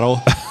 Colorado.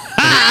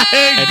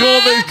 Hey,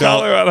 Golden,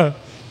 Colorado.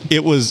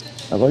 It was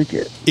I like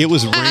it.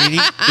 raining.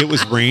 It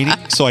was raining,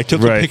 so I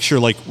took Right. a picture.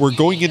 Like we're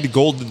going into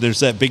Golden. There's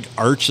that big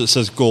arch that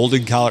says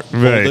Golden, Colorado.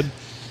 Right.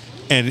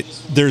 And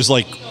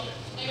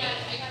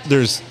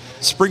there's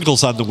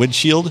sprinkles on the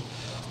windshield.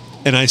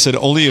 And I said,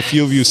 only a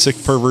few of you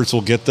sick perverts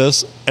will get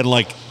this. And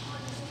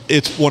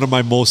it's one of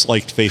my most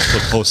liked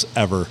Facebook posts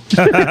ever.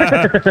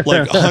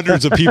 Like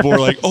hundreds of people were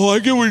like, "Oh, I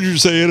get what you're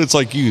saying." It's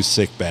like, you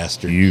sick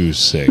bastard. You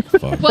sick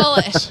fuck. Well,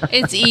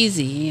 it's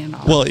easy,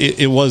 Well,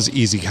 it was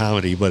easy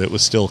comedy, but it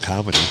was still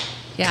comedy.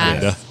 Yeah.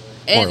 Kinda,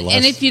 more or And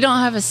less. if you don't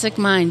have a sick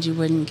mind, you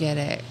wouldn't get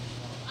it.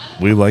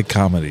 We like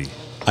comedy.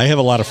 I have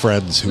a lot of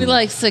friends who We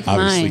like sick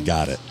obviously minds.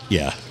 got it.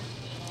 Yeah.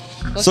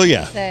 What So, can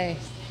yeah. I say?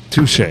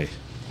 Touche.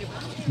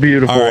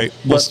 Beautiful. All right.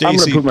 Well, But I'm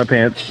Stacey, gonna poop my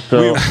pants.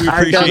 So we I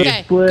appreciate got it.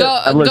 a split. Go-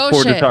 I look go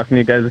forward shit. to talking to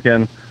you guys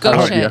again. Go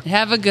Love shit. ya.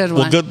 Have a good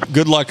Well, one.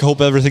 good luck.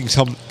 Hope everything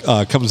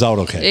comes out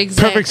okay.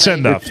 Exactly. Perfect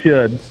send off. It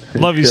should. It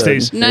Love you, should.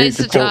 Stace. Nice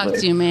to It's talk okay.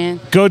 to you, man.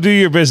 Go do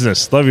your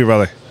business. Love you,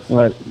 brother. All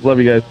right. Love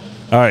you guys.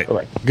 All right.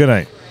 Bye-bye. Good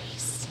night.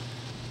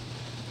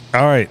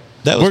 All right.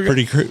 That was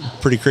We're-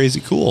 pretty crazy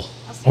cool.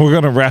 We're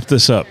going to wrap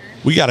this up.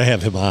 We got to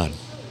have him on.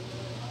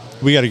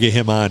 We got to get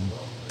him on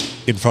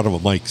in front of a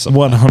mic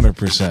sometime.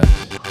 100%.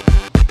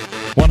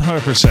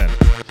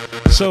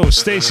 100%. So,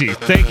 Stacy,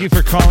 thank you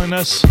for calling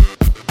us.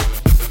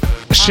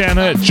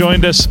 Shanna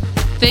joined us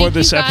Thank for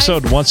this you, guys.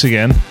 episode once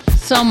again.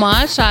 So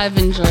much. I've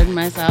enjoyed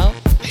myself.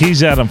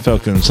 He's Adam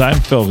Filkins. I'm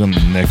Phil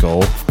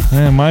Nickel.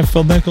 Am I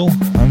Phil Nickel?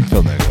 I'm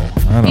Phil Nickel.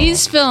 I don't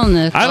He's Phil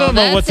Nickel. I don't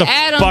know what That's the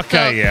Adam fuck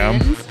I am.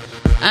 Filkins.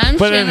 I'm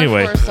But Shanna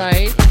anyway.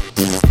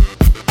 Forsythe.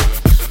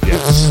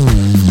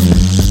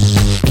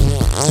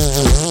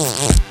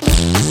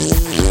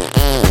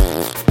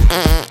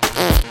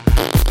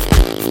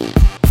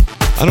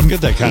 I don't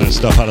get that kind of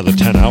stuff out of the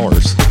 10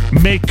 hours.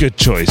 Make good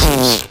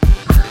choices.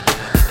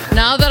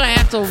 Now that I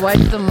have to wipe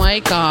the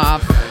mic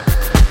off,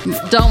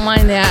 don't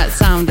mind that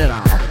sound at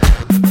all.